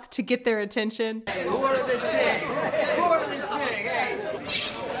mouth to get their attention. Hey, who ordered this pig? Who ordered this pig? Hey.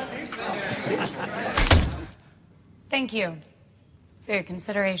 Thank you for your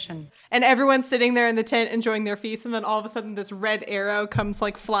consideration. And everyone's sitting there in the tent enjoying their feast, and then all of a sudden this red arrow comes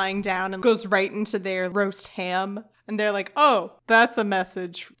like flying down and goes right into their roast ham. And they're like, oh, that's a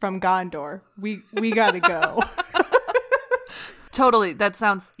message from Gondor. We gotta go. Totally. That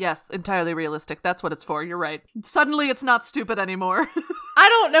sounds, yes, entirely realistic. That's what it's for. You're right. Suddenly it's not stupid anymore. I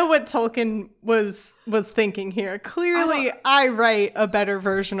don't know what Tolkien was thinking here. Clearly, I write a better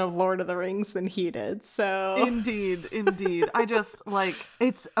version of Lord of the Rings than he did, so... Indeed. I just, like,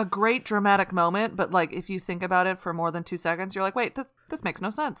 it's a great dramatic moment, but, like, if you think about it for more than 2 seconds, you're like, wait, this makes no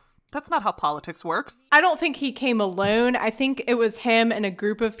sense. That's not how politics works. I don't think he came alone. I think it was him and a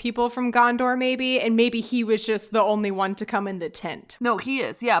group of people from Gondor, maybe, and maybe he was just the only one to come in the tent. No, he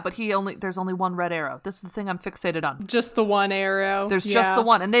is, yeah, but there's only one red arrow. This is the thing I'm fixated on. Just the one arrow. There's just the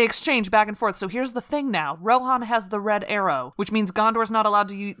one, and they exchange back and forth. So here's the thing now. Rohan has the red arrow, which means Gondor's not allowed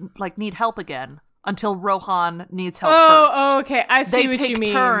to, need help again until Rohan needs help first. Oh, okay, I see what you mean. They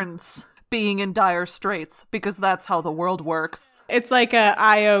take turns being in dire straits because that's how the world works. It's like a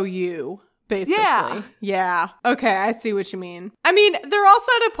IOU basically. Yeah. Okay, I see what you mean. I mean, they're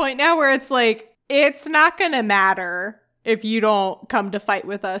also at a point now where it's like, it's not going to matter if you don't come to fight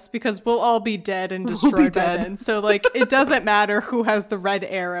with us because we'll all be dead and destroyed by then. So like, it doesn't matter who has the red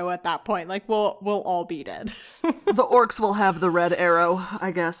arrow at that point. Like, we'll all be dead. The orcs will have the red arrow,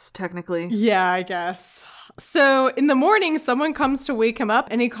 I guess, technically. Yeah, I guess. So in the morning, someone comes to wake him up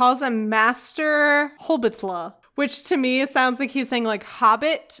and he calls him Master Hobbitla, which to me sounds like he's saying like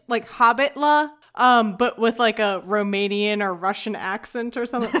Hobbit, like Hobbitla, but with like a Romanian or Russian accent or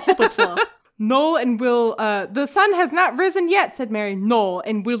something. Hobbitla. No, and will, the sun has not risen yet, said Mary. No,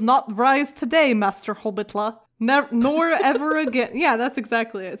 and will not rise today, Master Hobbitla. Nor ever again. Yeah, that's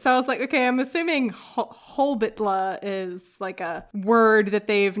exactly it. So I was like, okay, I'm assuming Hobbitla is like a word that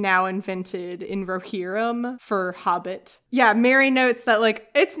they've now invented in Rohirrim for hobbit. Yeah, Mary notes that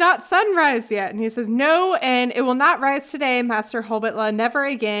like, it's not sunrise yet. And he says, no, and it will not rise today, Master Hobbitla. Never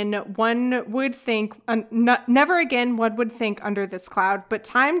again, one would think under this cloud. But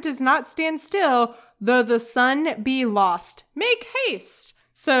time does not stand still, though the sun be lost. Make haste.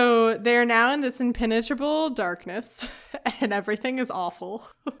 So they're now in this impenetrable darkness and everything is awful.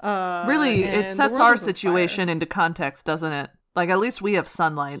 Really, it sets our situation into context, doesn't it? Like, at least we have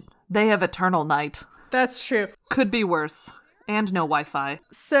sunlight. They have eternal night. That's true. Could be worse. And no Wi-Fi.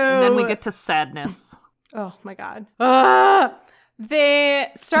 So... And then we get to sadness. Oh my god.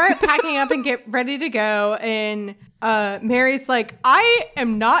 They start packing up and get ready to go. And Mary's like, I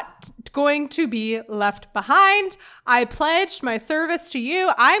am not going to be left behind. I pledged my service to you.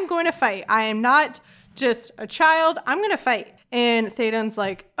 I'm going to fight. I am not just a child. I'm going to fight. And Theoden's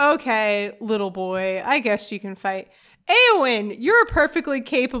like, okay, little boy, I guess you can fight. Eowyn, you're a perfectly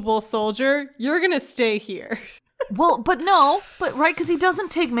capable soldier. You're going to stay here. Well, right, because he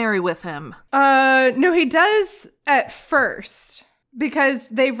doesn't take Mary with him. No, he does at first because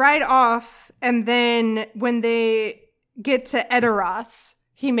they ride off, and then when they get to Edoras,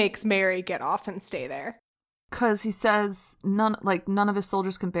 he makes Mary get off and stay there. Because he says none of his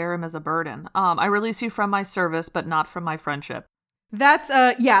soldiers can bear him as a burden. I release you from my service, but not from my friendship.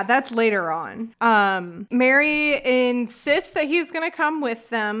 That's later on. Mary insists that he's gonna come with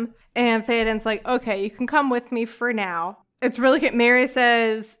them, and Theoden's like, okay, you can come with me for now. It's really good. Mary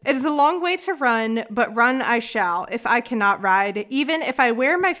says, it is a long way to run, but run I shall, if I cannot ride, even if I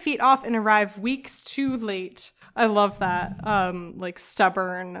wear my feet off and arrive weeks too late. I love that, like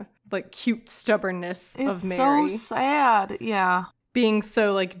stubborn, like cute stubbornness of Mary. It's so sad, yeah. Being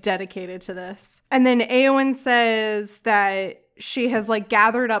so like dedicated to this. And then Eowyn says that she has like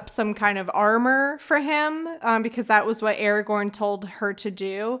gathered up some kind of armor for him because that was what Aragorn told her to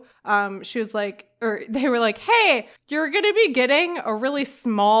do. She was like, or they were like, hey, you're going to be getting a really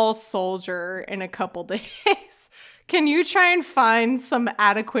small soldier in a couple days. Can you try and find some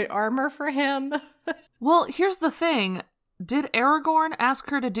adequate armor for him? Well, here's the thing. Did Aragorn ask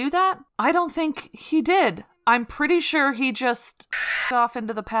her to do that? I don't think he did. I'm pretty sure he just off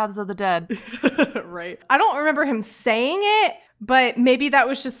into the paths of the dead. Right. I don't remember him saying it, but maybe that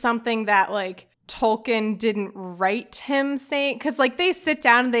was just something that like Tolkien didn't write him saying, because like they sit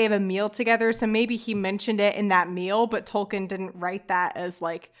down and they have a meal together, so maybe he mentioned it in that meal, but Tolkien didn't write that as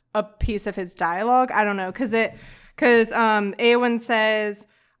like a piece of his dialogue. I don't know, because Eowyn says,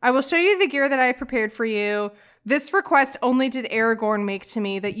 I will show you the gear that I prepared for you. This request only did Aragorn make to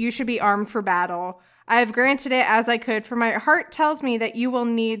me, that you should be armed for battle. I have granted it as I could, for my heart tells me that you will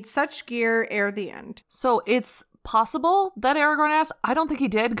need such gear ere the end. So it's possible that Aragorn asked. I don't think he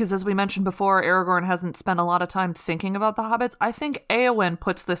did, because as we mentioned before, Aragorn hasn't spent a lot of time thinking about the hobbits. I think Eowyn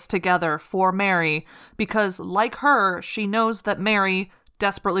puts this together for Mary, because like her, she knows that Mary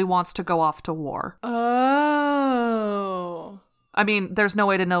desperately wants to go off to war. Oh. I mean, there's no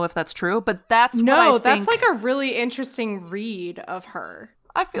way to know if that's true, but that's what I think. That's like a really interesting read of her.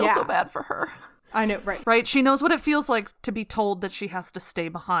 I feel so bad for her. I know, right. Right? She knows what it feels like to be told that she has to stay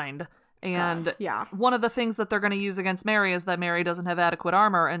behind. And one of the things that they're going to use against Mary is that Mary doesn't have adequate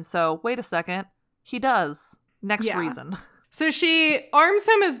armor. And so, wait a second, he does. Next reason. So she arms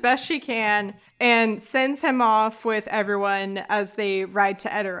him as best she can and sends him off with everyone as they ride to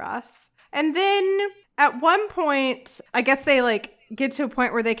Edoras. And then at one point, I guess they like get to a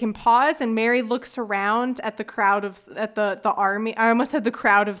point where they can pause, and Mary looks around at the crowd at the army. I almost said the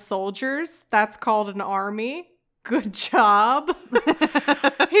crowd of soldiers. That's called an army. Good job.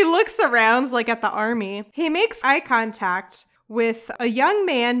 He looks around like at the army. He makes eye contact with a young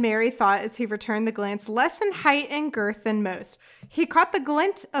man, Mary thought as he returned the glance, less in height and girth than most. He caught the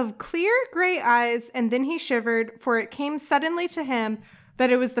glint of clear gray eyes, and then he shivered, for it came suddenly to him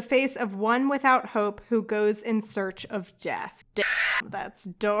that it was the face of one without hope who goes in search of death. Damn, that's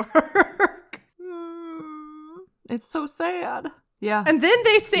dark. It's so sad. Yeah. And then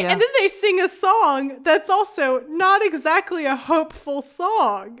they sing, Yeah. and then they sing a song that's also not exactly a hopeful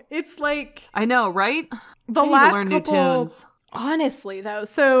song. It's like I know, right? the I need to last learn couple. new tunes. Honestly, though,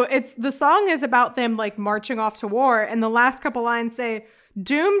 so the song is about them like marching off to war, and the last couple lines say,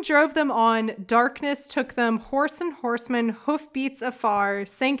 "Doom drove them on, darkness took them, horse and horseman, hoofbeats afar,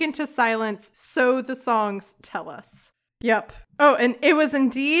 sank into silence, so the songs tell us." Yep. Oh, and it was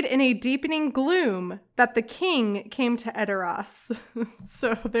indeed in a deepening gloom that the king came to Edoras.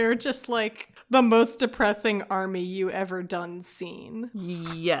 So they're just like the most depressing army you ever done seen.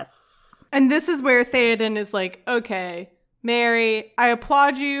 Yes. And this is where Theoden is like, okay, Mary, I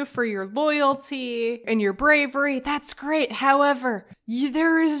applaud you for your loyalty and your bravery. That's great. However,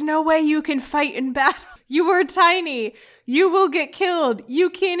 there is no way you can fight in battle. You are tiny. You will get killed. You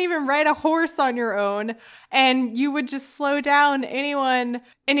can't even ride a horse on your own. And you would just slow down anyone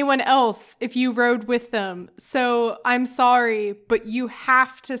else if you rode with them. So I'm sorry, but you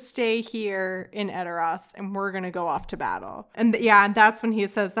have to stay here in Edoras, and we're going to go off to battle. And and that's when he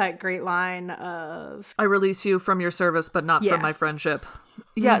says that great line of, I release you from your service, but not Yeah. from my friendship.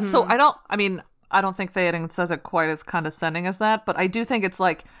 Yeah, so I don't think Theoden says it quite as condescending as that, but I do think it's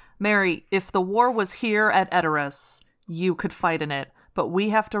like, Mary, if the war was here at Edoras, you could fight in it, but we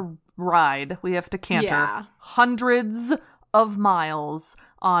have to ride, we have to canter Yeah. hundreds of miles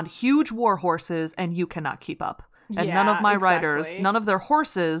on huge war horses, and you cannot keep up. And none Yeah, of my riders, exactly. none of their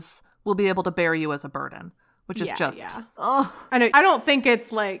horses will be able to bear you as a burden, which is just, I don't think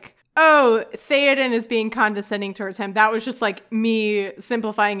it's like, oh, Theoden is being condescending towards him. That was just like me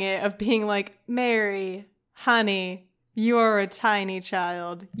simplifying it of being like, Mary, honey, you are a tiny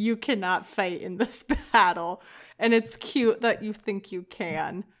child. You cannot fight in this battle. And it's cute that you think you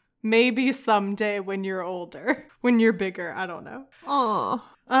can. Maybe someday when you're older, when you're bigger, I don't know. oh,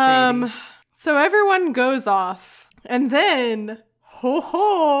 So everyone goes off, and then,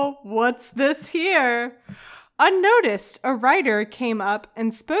 what's this here? Unnoticed, a rider came up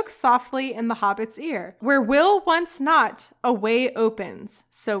and spoke softly in the hobbit's ear. Where will wants not, a way opens,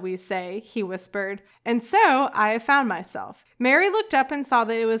 so we say, he whispered. And so I have found myself. Mary looked up and saw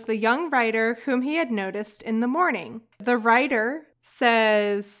that it was the young rider whom he had noticed in the morning. The rider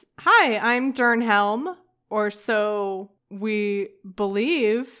says, "Hi, I'm Dernhelm," or so we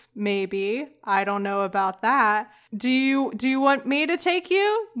believe, maybe. I don't know about that. Do you want me to take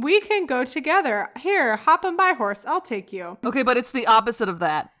you? We can go together. Here, hop on my horse. I'll take you. Okay, but it's the opposite of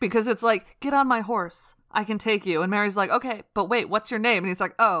that, because it's like, get on my horse, I can take you. And Mary's like, okay, but wait, what's your name? And he's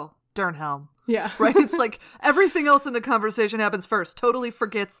like, oh, Dernhelm. Yeah. Right? It's like everything else in the conversation happens first. Totally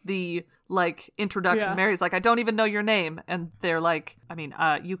forgets the, like, introduction. Yeah. Mary's like, I don't even know your name. And they're like,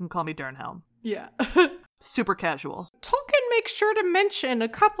 you can call me Dernhelm. Yeah. Super casual. Tolkien makes sure to mention a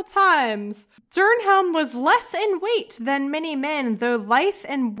couple times, Dernhelm was less in weight than many men, though lithe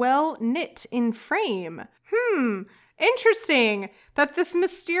and well knit in frame. Interesting that this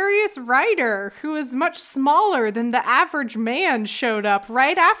mysterious rider, who is much smaller than the average man, showed up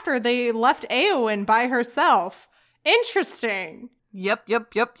right after they left Éowyn by herself. Interesting. Yep.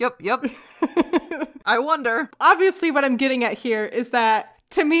 I wonder. Obviously, what I'm getting at here is that,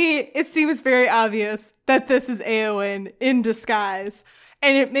 to me, it seems very obvious that this is Éowyn in disguise.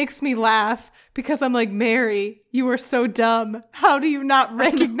 And it makes me laugh because I'm like, Mary, you are so dumb. How do you not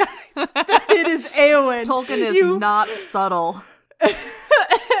recognize that it is Éowyn? Tolkien is not subtle.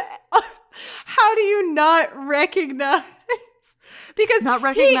 How do you not recognize? Because Not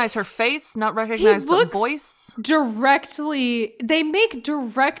recognize her face, not recognize the looks voice. they make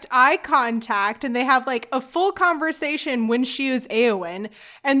direct eye contact, and they have like a full conversation when she is Éowyn,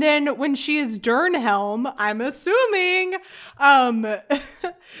 and then when she is Dernhelm, I'm assuming,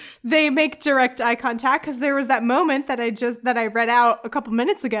 they make direct eye contact, because there was that moment that I read out a couple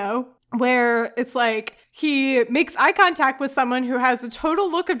minutes ago where it's like he makes eye contact with someone who has a total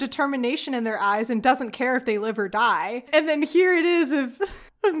look of determination in their eyes and doesn't care if they live or die. And then here it is of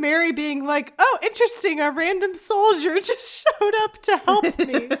Mary being like, oh, interesting, a random soldier just showed up to help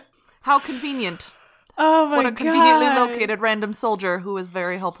me. How convenient. Oh my god. What a conveniently located random soldier who is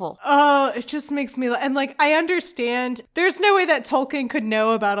very helpful. Oh, it just makes me, and like, I understand there's no way that Tolkien could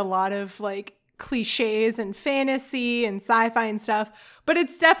know about a lot of like cliches and fantasy and sci-fi and stuff, but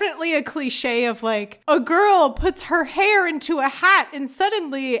it's definitely a cliche of like a girl puts her hair into a hat and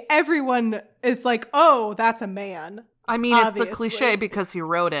suddenly everyone is like, oh, that's a man. I mean, Obviously. It's a cliche because he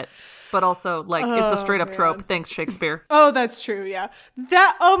wrote it, but also like it's a straight up man. trope. Thanks, Shakespeare. Oh, that's true. Yeah.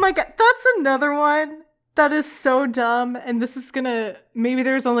 Oh my god, that's another one that is so dumb. And this is maybe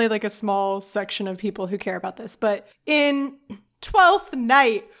there's only like a small section of people who care about this, but in Twelfth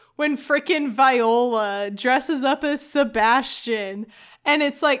Night, when frickin' Viola dresses up as Sebastian, and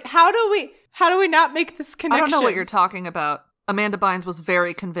it's like, how do we not make this connection? I don't know what you're talking about. Amanda Bynes was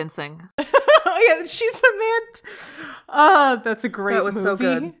very convincing. Oh yeah, she's the man. Oh, that's a great movie. That was so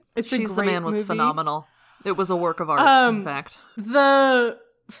good. She's the Man was movie. phenomenal. It was a work of art, in fact. The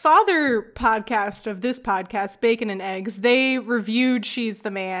father podcast of this podcast, Bacon and Eggs, they reviewed She's the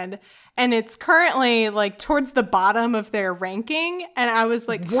Man, and it's currently like towards the bottom of their ranking. And I was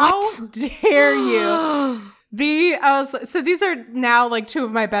like, how dare you? So these are now like two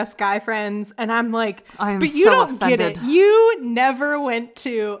of my best guy friends, and I'm like, I am but you so don't offended. get it. You never went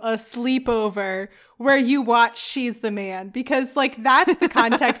to a sleepover where you watch She's the Man, because like that's the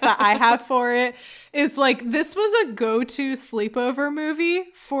context that I have for it, is like this was a go-to sleepover movie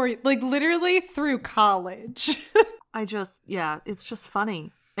for like literally through college. It's just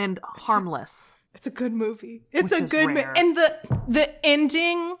funny and harmless. It's a good movie. It's Which a is good movie. rare. And the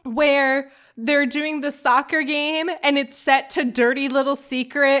ending where they're doing the soccer game and it's set to Dirty Little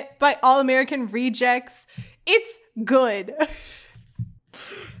Secret by All American Rejects. It's good.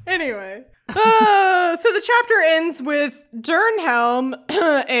 Anyway. So the chapter ends with Dernhelm,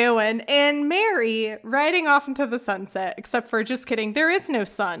 Eowyn, and Mary riding off into the sunset, except for, just kidding, there is no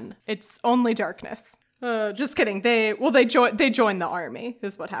sun. It's only darkness. Just kidding. They join the army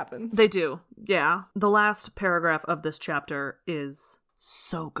is what happens. They do. Yeah. The last paragraph of this chapter is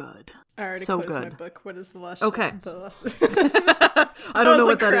so good. I already so closed good. my book. What is the last? Okay. The last... I don't know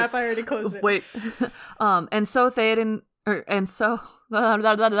what that crap, is. I already closed it. Wait. And so Theoden,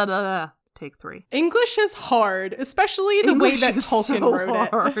 take 3. English is hard, especially the English way that is Tolkien so wrote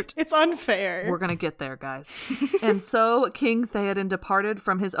hard. it. It's unfair. We're gonna get there, guys. And so King Theoden departed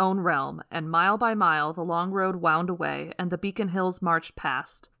from his own realm, and mile by mile the long road wound away, and the Beacon Hills marched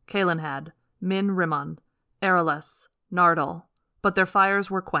past, Calenhad, Min Rimmon, Arales, Nardal, but their fires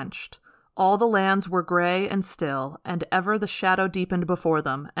were quenched. All the lands were grey and still, and ever the shadow deepened before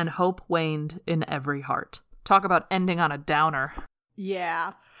them, and hope waned in every heart. Talk about ending on a downer.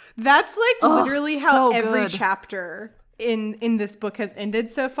 Yeah. That's like literally how so every good. chapter in this book has ended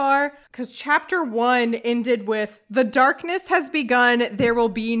so far. Because chapter 1 ended with, the darkness has begun, there will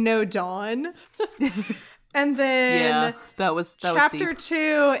be no dawn. And then Yeah, that was chapter deep.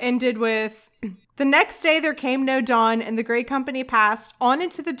 2 ended with, the next day there came no dawn, and the Grey Company passed on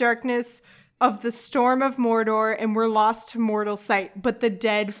into the darkness of the storm of Mordor and were lost to mortal sight, but the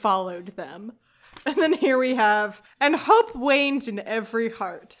dead followed them. And then here we have, and hope waned in every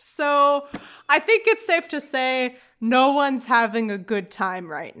heart. So I think it's safe to say no one's having a good time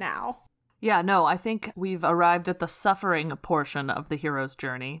right now. Yeah, no, I think we've arrived at the suffering portion of the hero's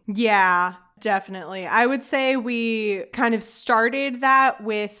journey. Yeah, definitely. I would say we kind of started that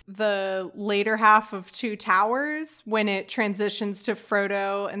with the later half of Two Towers when it transitions to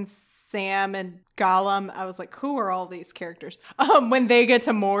Frodo and Sam and Gollum. I was like, who are all these characters? When they get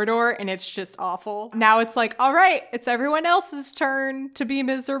to Mordor and it's just awful. Now it's like, all right, it's everyone else's turn to be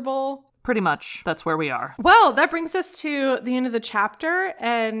miserable. Pretty much, that's where we are. Well, that brings us to the end of the chapter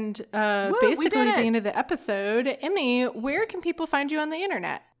and we basically did it. the end of the episode. Emmy, where can people find you on the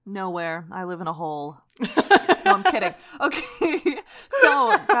internet? Nowhere. I live in a hole. No, I'm kidding. Okay.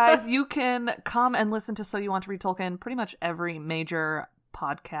 So, guys, you can come and listen to So You Want to Read Tolkien pretty much every major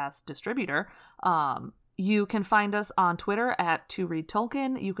podcast distributor. You can find us on Twitter at To Read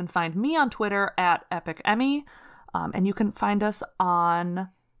Tolkien. You can find me on Twitter at Epic Emmy. And you can find us on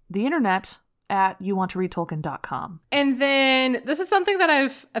the internet at youwanttoreadtolkien.com. And then this is something that I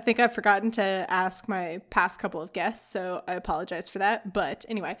think I've forgotten to ask my past couple of guests, so I apologize for that. But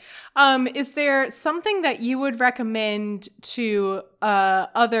anyway, is there something that you would recommend to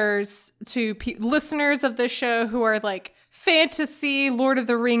others, to listeners of this show who are like fantasy, Lord of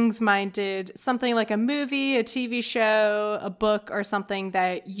the Rings minded, something like a movie, a TV show, a book, or something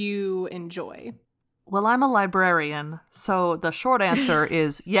that you enjoy? Well, I'm a librarian, so the short answer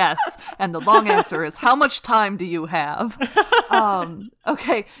is yes, and the long answer is how much time do you have?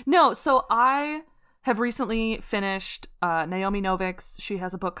 Okay, no, so I have recently finished Naomi Novik's. She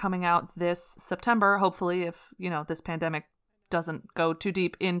has a book coming out this September, hopefully, if, this pandemic doesn't go too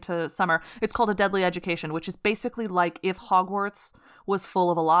deep into summer. It's called A Deadly Education, which is basically like if Hogwarts was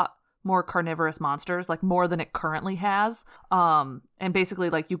full of a lot more carnivorous monsters, like more than it currently has. And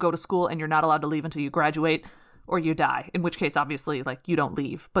basically, like, you go to school and you're not allowed to leave until you graduate or you die, in which case, obviously, like, you don't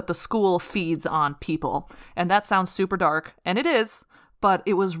leave. But the school feeds on people. And that sounds super dark, and it is, but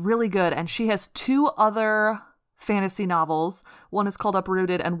it was really good. And she has 2 other fantasy novels. One is called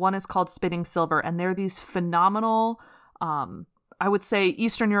Uprooted, and one is called Spinning Silver. And they're these phenomenal, I would say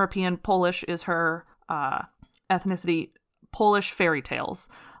Eastern European, Polish is her ethnicity, Polish fairy tales.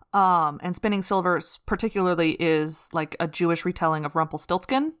 And Spinning Silvers particularly is like a Jewish retelling of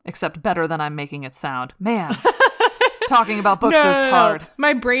Rumpelstiltskin, except better than I'm making it sound. Man, talking about books is hard.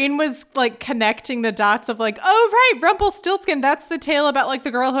 My brain was like connecting the dots of like, oh, right, Rumpelstiltskin. That's the tale about like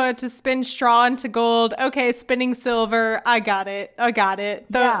the girl who had to spin straw into gold. Okay, Spinning Silver. I got it.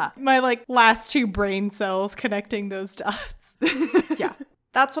 My like last two brain cells connecting those dots. Yeah.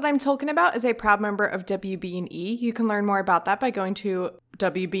 That's What I'm Talking About is a proud member of WB&E. You can learn more about that by going to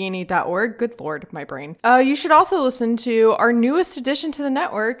WBNE.org. Good Lord, my brain. You should also listen to our newest addition to the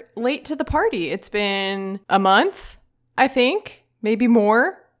network, Late to the Party. It's been a month, I think, maybe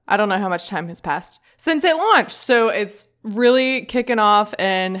more. I don't know how much time has passed since it launched. So it's really kicking off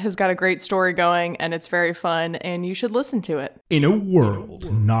and has got a great story going, and it's very fun, and you should listen to it. In a world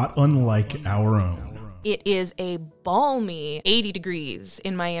not unlike our own. It is a balmy 80 degrees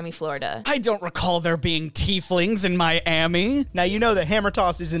in Miami, Florida. I don't recall there being tieflings in Miami. Now you know that hammer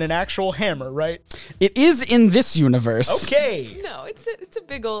toss isn't an actual hammer, right? It is in this universe. Okay. No, it's a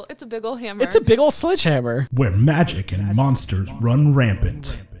big ol' hammer. It's a big old sledgehammer. Where magic and monsters run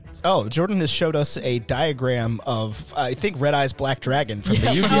rampant. Oh, Jordan has showed us a diagram of, I think, Red Eye's Black Dragon from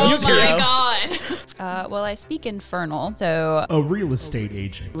the Yu-Gi-Oh! Oh my Well, I speak Infernal, so A real estate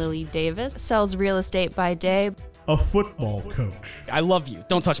agent. Lily Davis sells real estate by day. A football coach. I love you.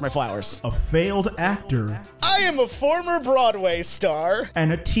 Don't touch my flowers. A failed actor. I am a former Broadway star.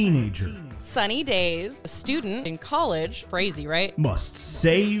 And a teenager. Sunny days, a student in college, crazy, right? Must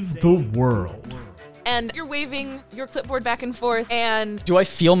save the world. And you're waving your clipboard back and forth, and Do I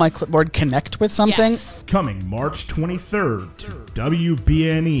feel my clipboard connect with something? yes. Coming March 23rd to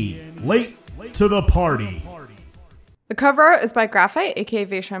WBNE. Late to the Party. The cover art is by Graphite, aka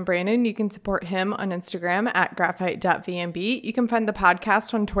Vaishon Brandon. You can support him on Instagram at graphite.vmb. You can find the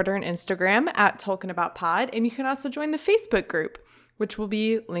podcast on Twitter and Instagram at TolkienAboutPod. And you can also join the Facebook group, which will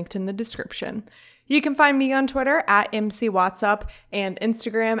be linked in the description. You can find me on Twitter at MCWatsup and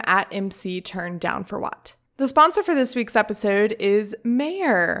Instagram at MCTurnDownForWhat. The sponsor for this week's episode is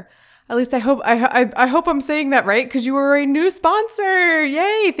Mayor. At least I hope I'm saying that right, because you are a new sponsor.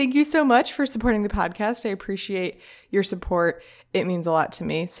 Yay! Thank you so much for supporting the podcast. I appreciate your support. It means a lot to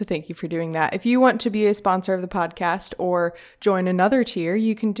me. So thank you for doing that. If you want to be a sponsor of the podcast or join another tier,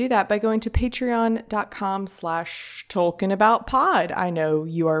 you can do that by going to patreon.com/TolkienAboutPod. I know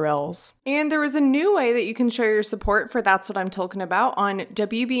URLs. And there is a new way that you can show your support for That's What I'm Talking About on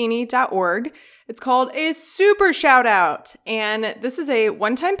WBNE.org. It's called a super shout out. And this is a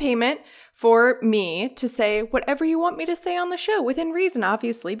one-time payment for me to say whatever you want me to say on the show, within reason,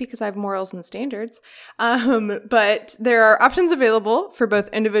 obviously, because I have morals and standards. But there are options available for both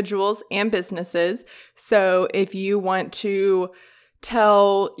individuals and businesses. So if you want to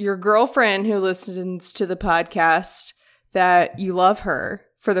tell your girlfriend who listens to the podcast that you love her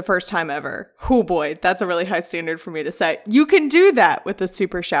for the first time ever, oh boy, that's a really high standard for me to say. You can do that with a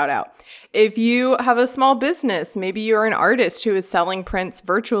super shout out. If you have a small business, maybe you're an artist who is selling prints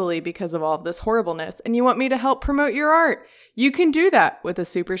virtually because of all of this horribleness, and you want me to help promote your art, you can do that with a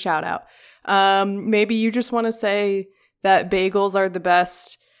super shout out. Maybe you just want to say that bagels are the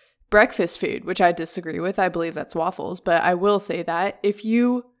best breakfast food, which I disagree with. I believe that's waffles, but I will say that if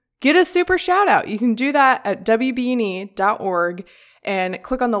you get a super shout out, you can do that at WBNE.org and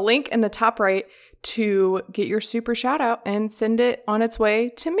click on the link in the top right to get your super shout out and send it on its way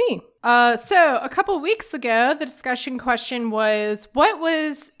to me. So a couple weeks ago, the discussion question was, what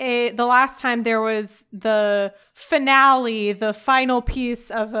was the last time there was the finale, the final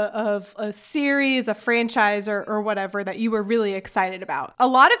piece of a series, a franchise, or whatever that you were really excited about? A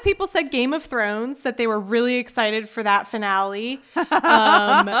lot of people said Game of Thrones, that they were really excited for that finale.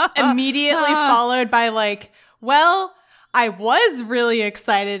 Immediately followed by like, well, I was really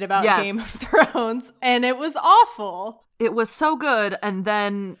excited about Game of Thrones, and it was awful. It was so good, and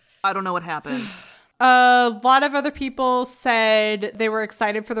then I don't know what happened. A lot of other people said they were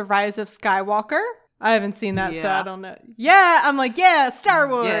excited for The Rise of Skywalker. I haven't seen that, so I don't know. Yeah, I'm like, yeah, Star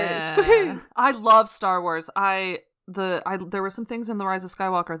Wars. Yeah. Woohoo. I love Star Wars. There were some things in The Rise of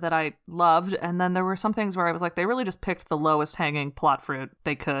Skywalker that I loved, and then there were some things where I was like, they really just picked the lowest hanging plot fruit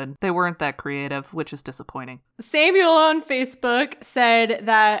they could. They weren't that creative, which is disappointing. Samuel on Facebook said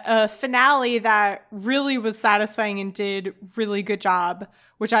that a finale that really was satisfying and did really good job,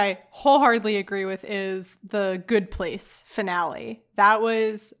 which I wholeheartedly agree with, is the Good Place finale. That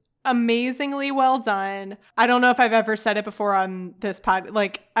was amazingly well done. I don't know if I've ever said it before on this pod.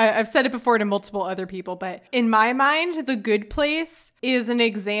 Like, I've said it before to multiple other people, but in my mind, The Good Place is an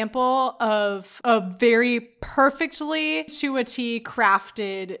example of a very perfectly to a T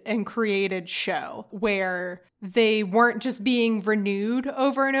crafted and created show where they weren't just being renewed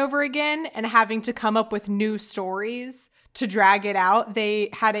over and over again and having to come up with new stories to drag it out. They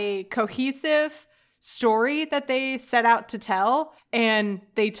had a cohesive story that they set out to tell, and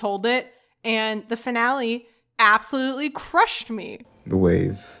they told it, and the finale absolutely crushed me. The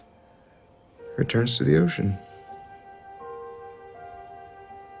wave returns to the ocean,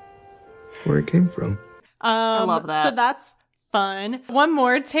 where it came from. I love that. So that's fun. One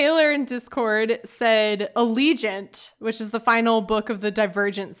more. Taylor in Discord said Allegiant, which is the final book of the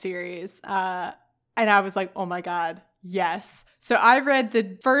Divergent series. And I was like, oh my God, yes. So I read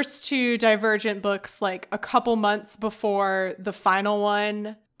the first 2 Divergent books like a couple months before the final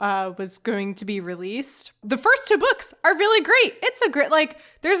one was going to be released. The first 2 books are really great. It's a great, like,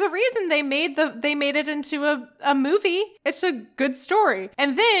 there's a reason they made it into a movie. It's a good story.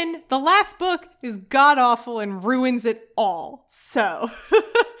 And then the last book is god awful and ruins it all. So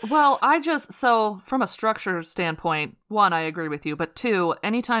well, so from a structure standpoint, 1, I agree with you, but 2,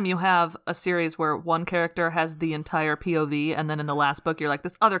 anytime you have a series where one character has the entire POV and then in the last book you're like,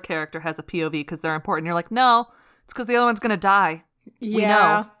 this other character has a POV because they're important, you're like, no, it's because the other one's gonna die. yeah. We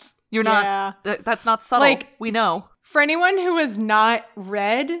know. You're not, that's not subtle. Like, we know. For anyone who has not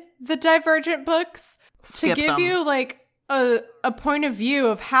read the Divergent books, Skip to give them. you like a point of view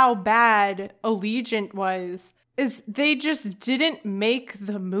of how bad Allegiant was, is they just didn't make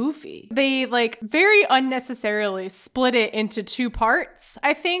the movie. They like very unnecessarily split it into 2 parts,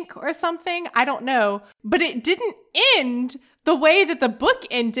 I think, or something. I don't know. But it didn't end the way that the book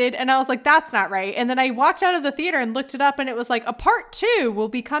ended, and I was like, that's not right. And then I walked out of the theater and looked it up, and it was like, a part 2 will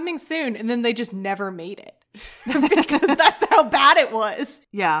be coming soon, and then they just never made it. Because that's how bad it was.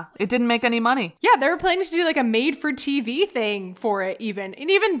 Yeah, it didn't make any money. Yeah, they were planning to do like a made-for-TV thing for it even, and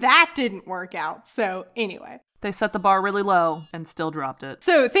even that didn't work out. So anyway. They set the bar really low and still dropped it.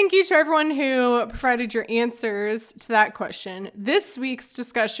 So thank you to everyone who provided your answers to that question. This week's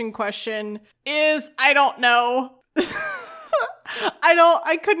discussion question is, I don't know.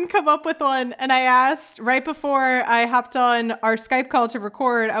 I couldn't come up with one. And I asked right before I hopped on our Skype call to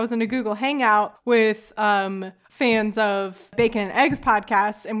record, I was in a Google Hangout with fans of Bacon and Eggs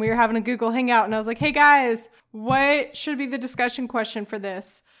podcast, and we were having a Google Hangout, and I was like, hey guys, what should be the discussion question for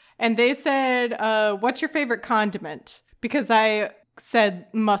this? And they said, what's your favorite condiment? Because I said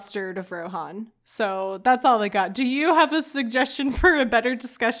mustard of Rohan. So that's all I got. Do you have a suggestion for a better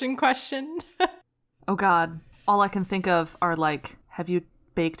discussion question? Oh God. All I can think of are like, have you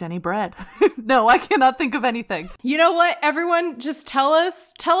baked any bread? No, I cannot think of anything. You know what? Everyone just tell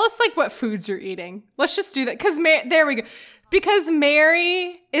us like what foods you're eating. Let's just do that. There we go. Because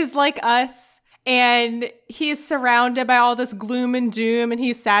Mary is like us, and he's surrounded by all this gloom and doom, and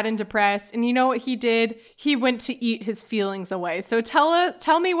he's sad and depressed. And you know what he did? He went to eat his feelings away. So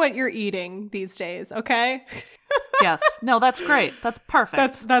tell me what you're eating these days, okay? Yes. No, that's great. That's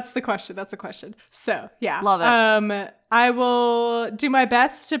perfect. That's the question. That's the question. So, yeah. Love it. I will do my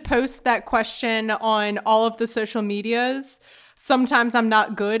best to post that question on all of the social medias. Sometimes I'm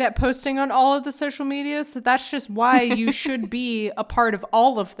not good at posting on all of the social medias, so that's just why you should be a part of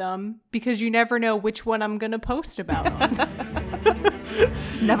all of them, because you never know which one I'm going to post about on.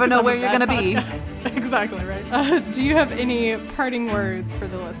 Never know where you're going to be. Exactly, right. Do you have any parting words for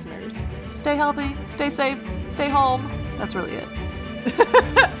the listeners? Stay healthy, stay safe, stay home. That's really it.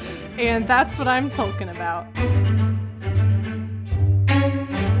 And that's what I'm talking about.